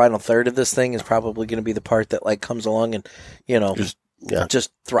thinking this final third of this thing is probably going to be the part that like comes along and,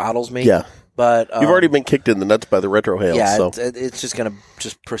 just throttles me. Yeah. But you've already been kicked in the nuts by the retrohale. Yeah, so. it's just going to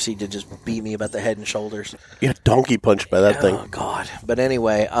just proceed to just beat me about the head and shoulders. You got donkey punched by that thing. Oh, God. But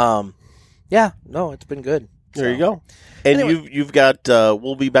anyway, it's been good. There you go. And anyway, you've got,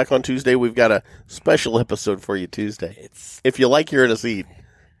 we'll be back on Tuesday. We've got a special episode for you Tuesday. If you like hearing us eat,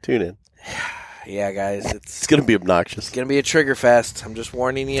 tune in. Yeah, guys. It's going to be obnoxious. It's going to be a trigger fest. I'm just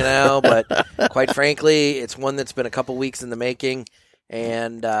warning you now. But quite frankly, it's one that's been a couple weeks in the making.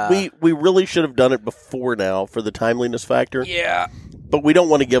 And we really should have done it before now for the timeliness factor. Yeah. But we don't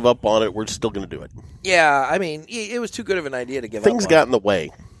want to give up on it. We're still going to do it. Yeah. I mean, it was too good of an idea to give up on. Things got in the way.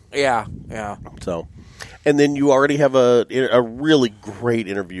 Yeah. So, and then you already have a really great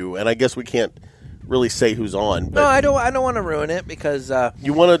interview, and I guess we can't really say who's on. But no, I don't want to ruin it because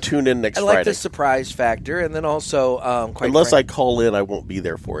you want to tune in next Friday. I like the surprise factor, and then also unless I call in, I won't be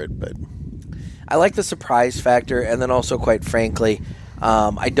there for it. But I like the surprise factor, and then also, quite frankly,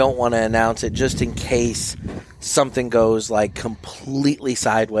 I don't want to announce it just in case something goes like completely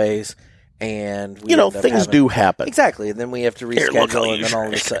sideways. And things do happen. Exactly, and then we have to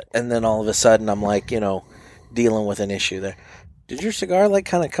reschedule, and then all of a sudden, I'm like, dealing with an issue there. Did your cigar like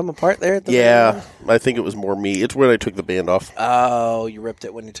kind of come apart there at the Yeah, I think it was more me. It's when I took the band off. Oh, you ripped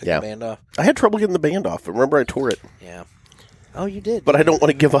it when you took the band off. I had trouble getting the band off. Remember, I tore it. Yeah. Oh, you did. But I don't want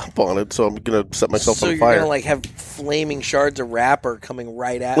to give up on it, so I'm going to set myself on fire. So you're going to have flaming shards of wrapper coming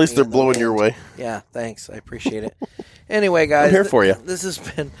right at me. At least they're blowing your way. Yeah, thanks. I appreciate it. Anyway, guys. I'm here for you. This has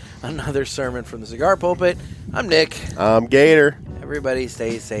been another sermon from the Cigar Pulpit. I'm Nick. I'm Gator. Everybody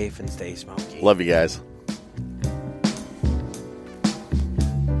stay safe and stay smoky. Love you guys.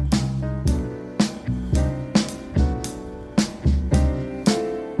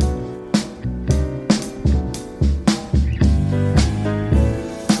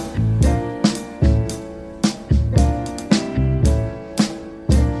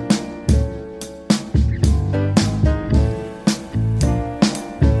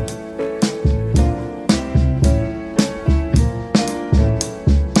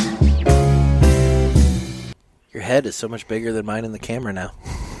 Your head is so much bigger than mine in the camera now.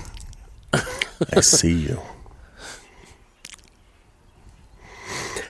 I see you.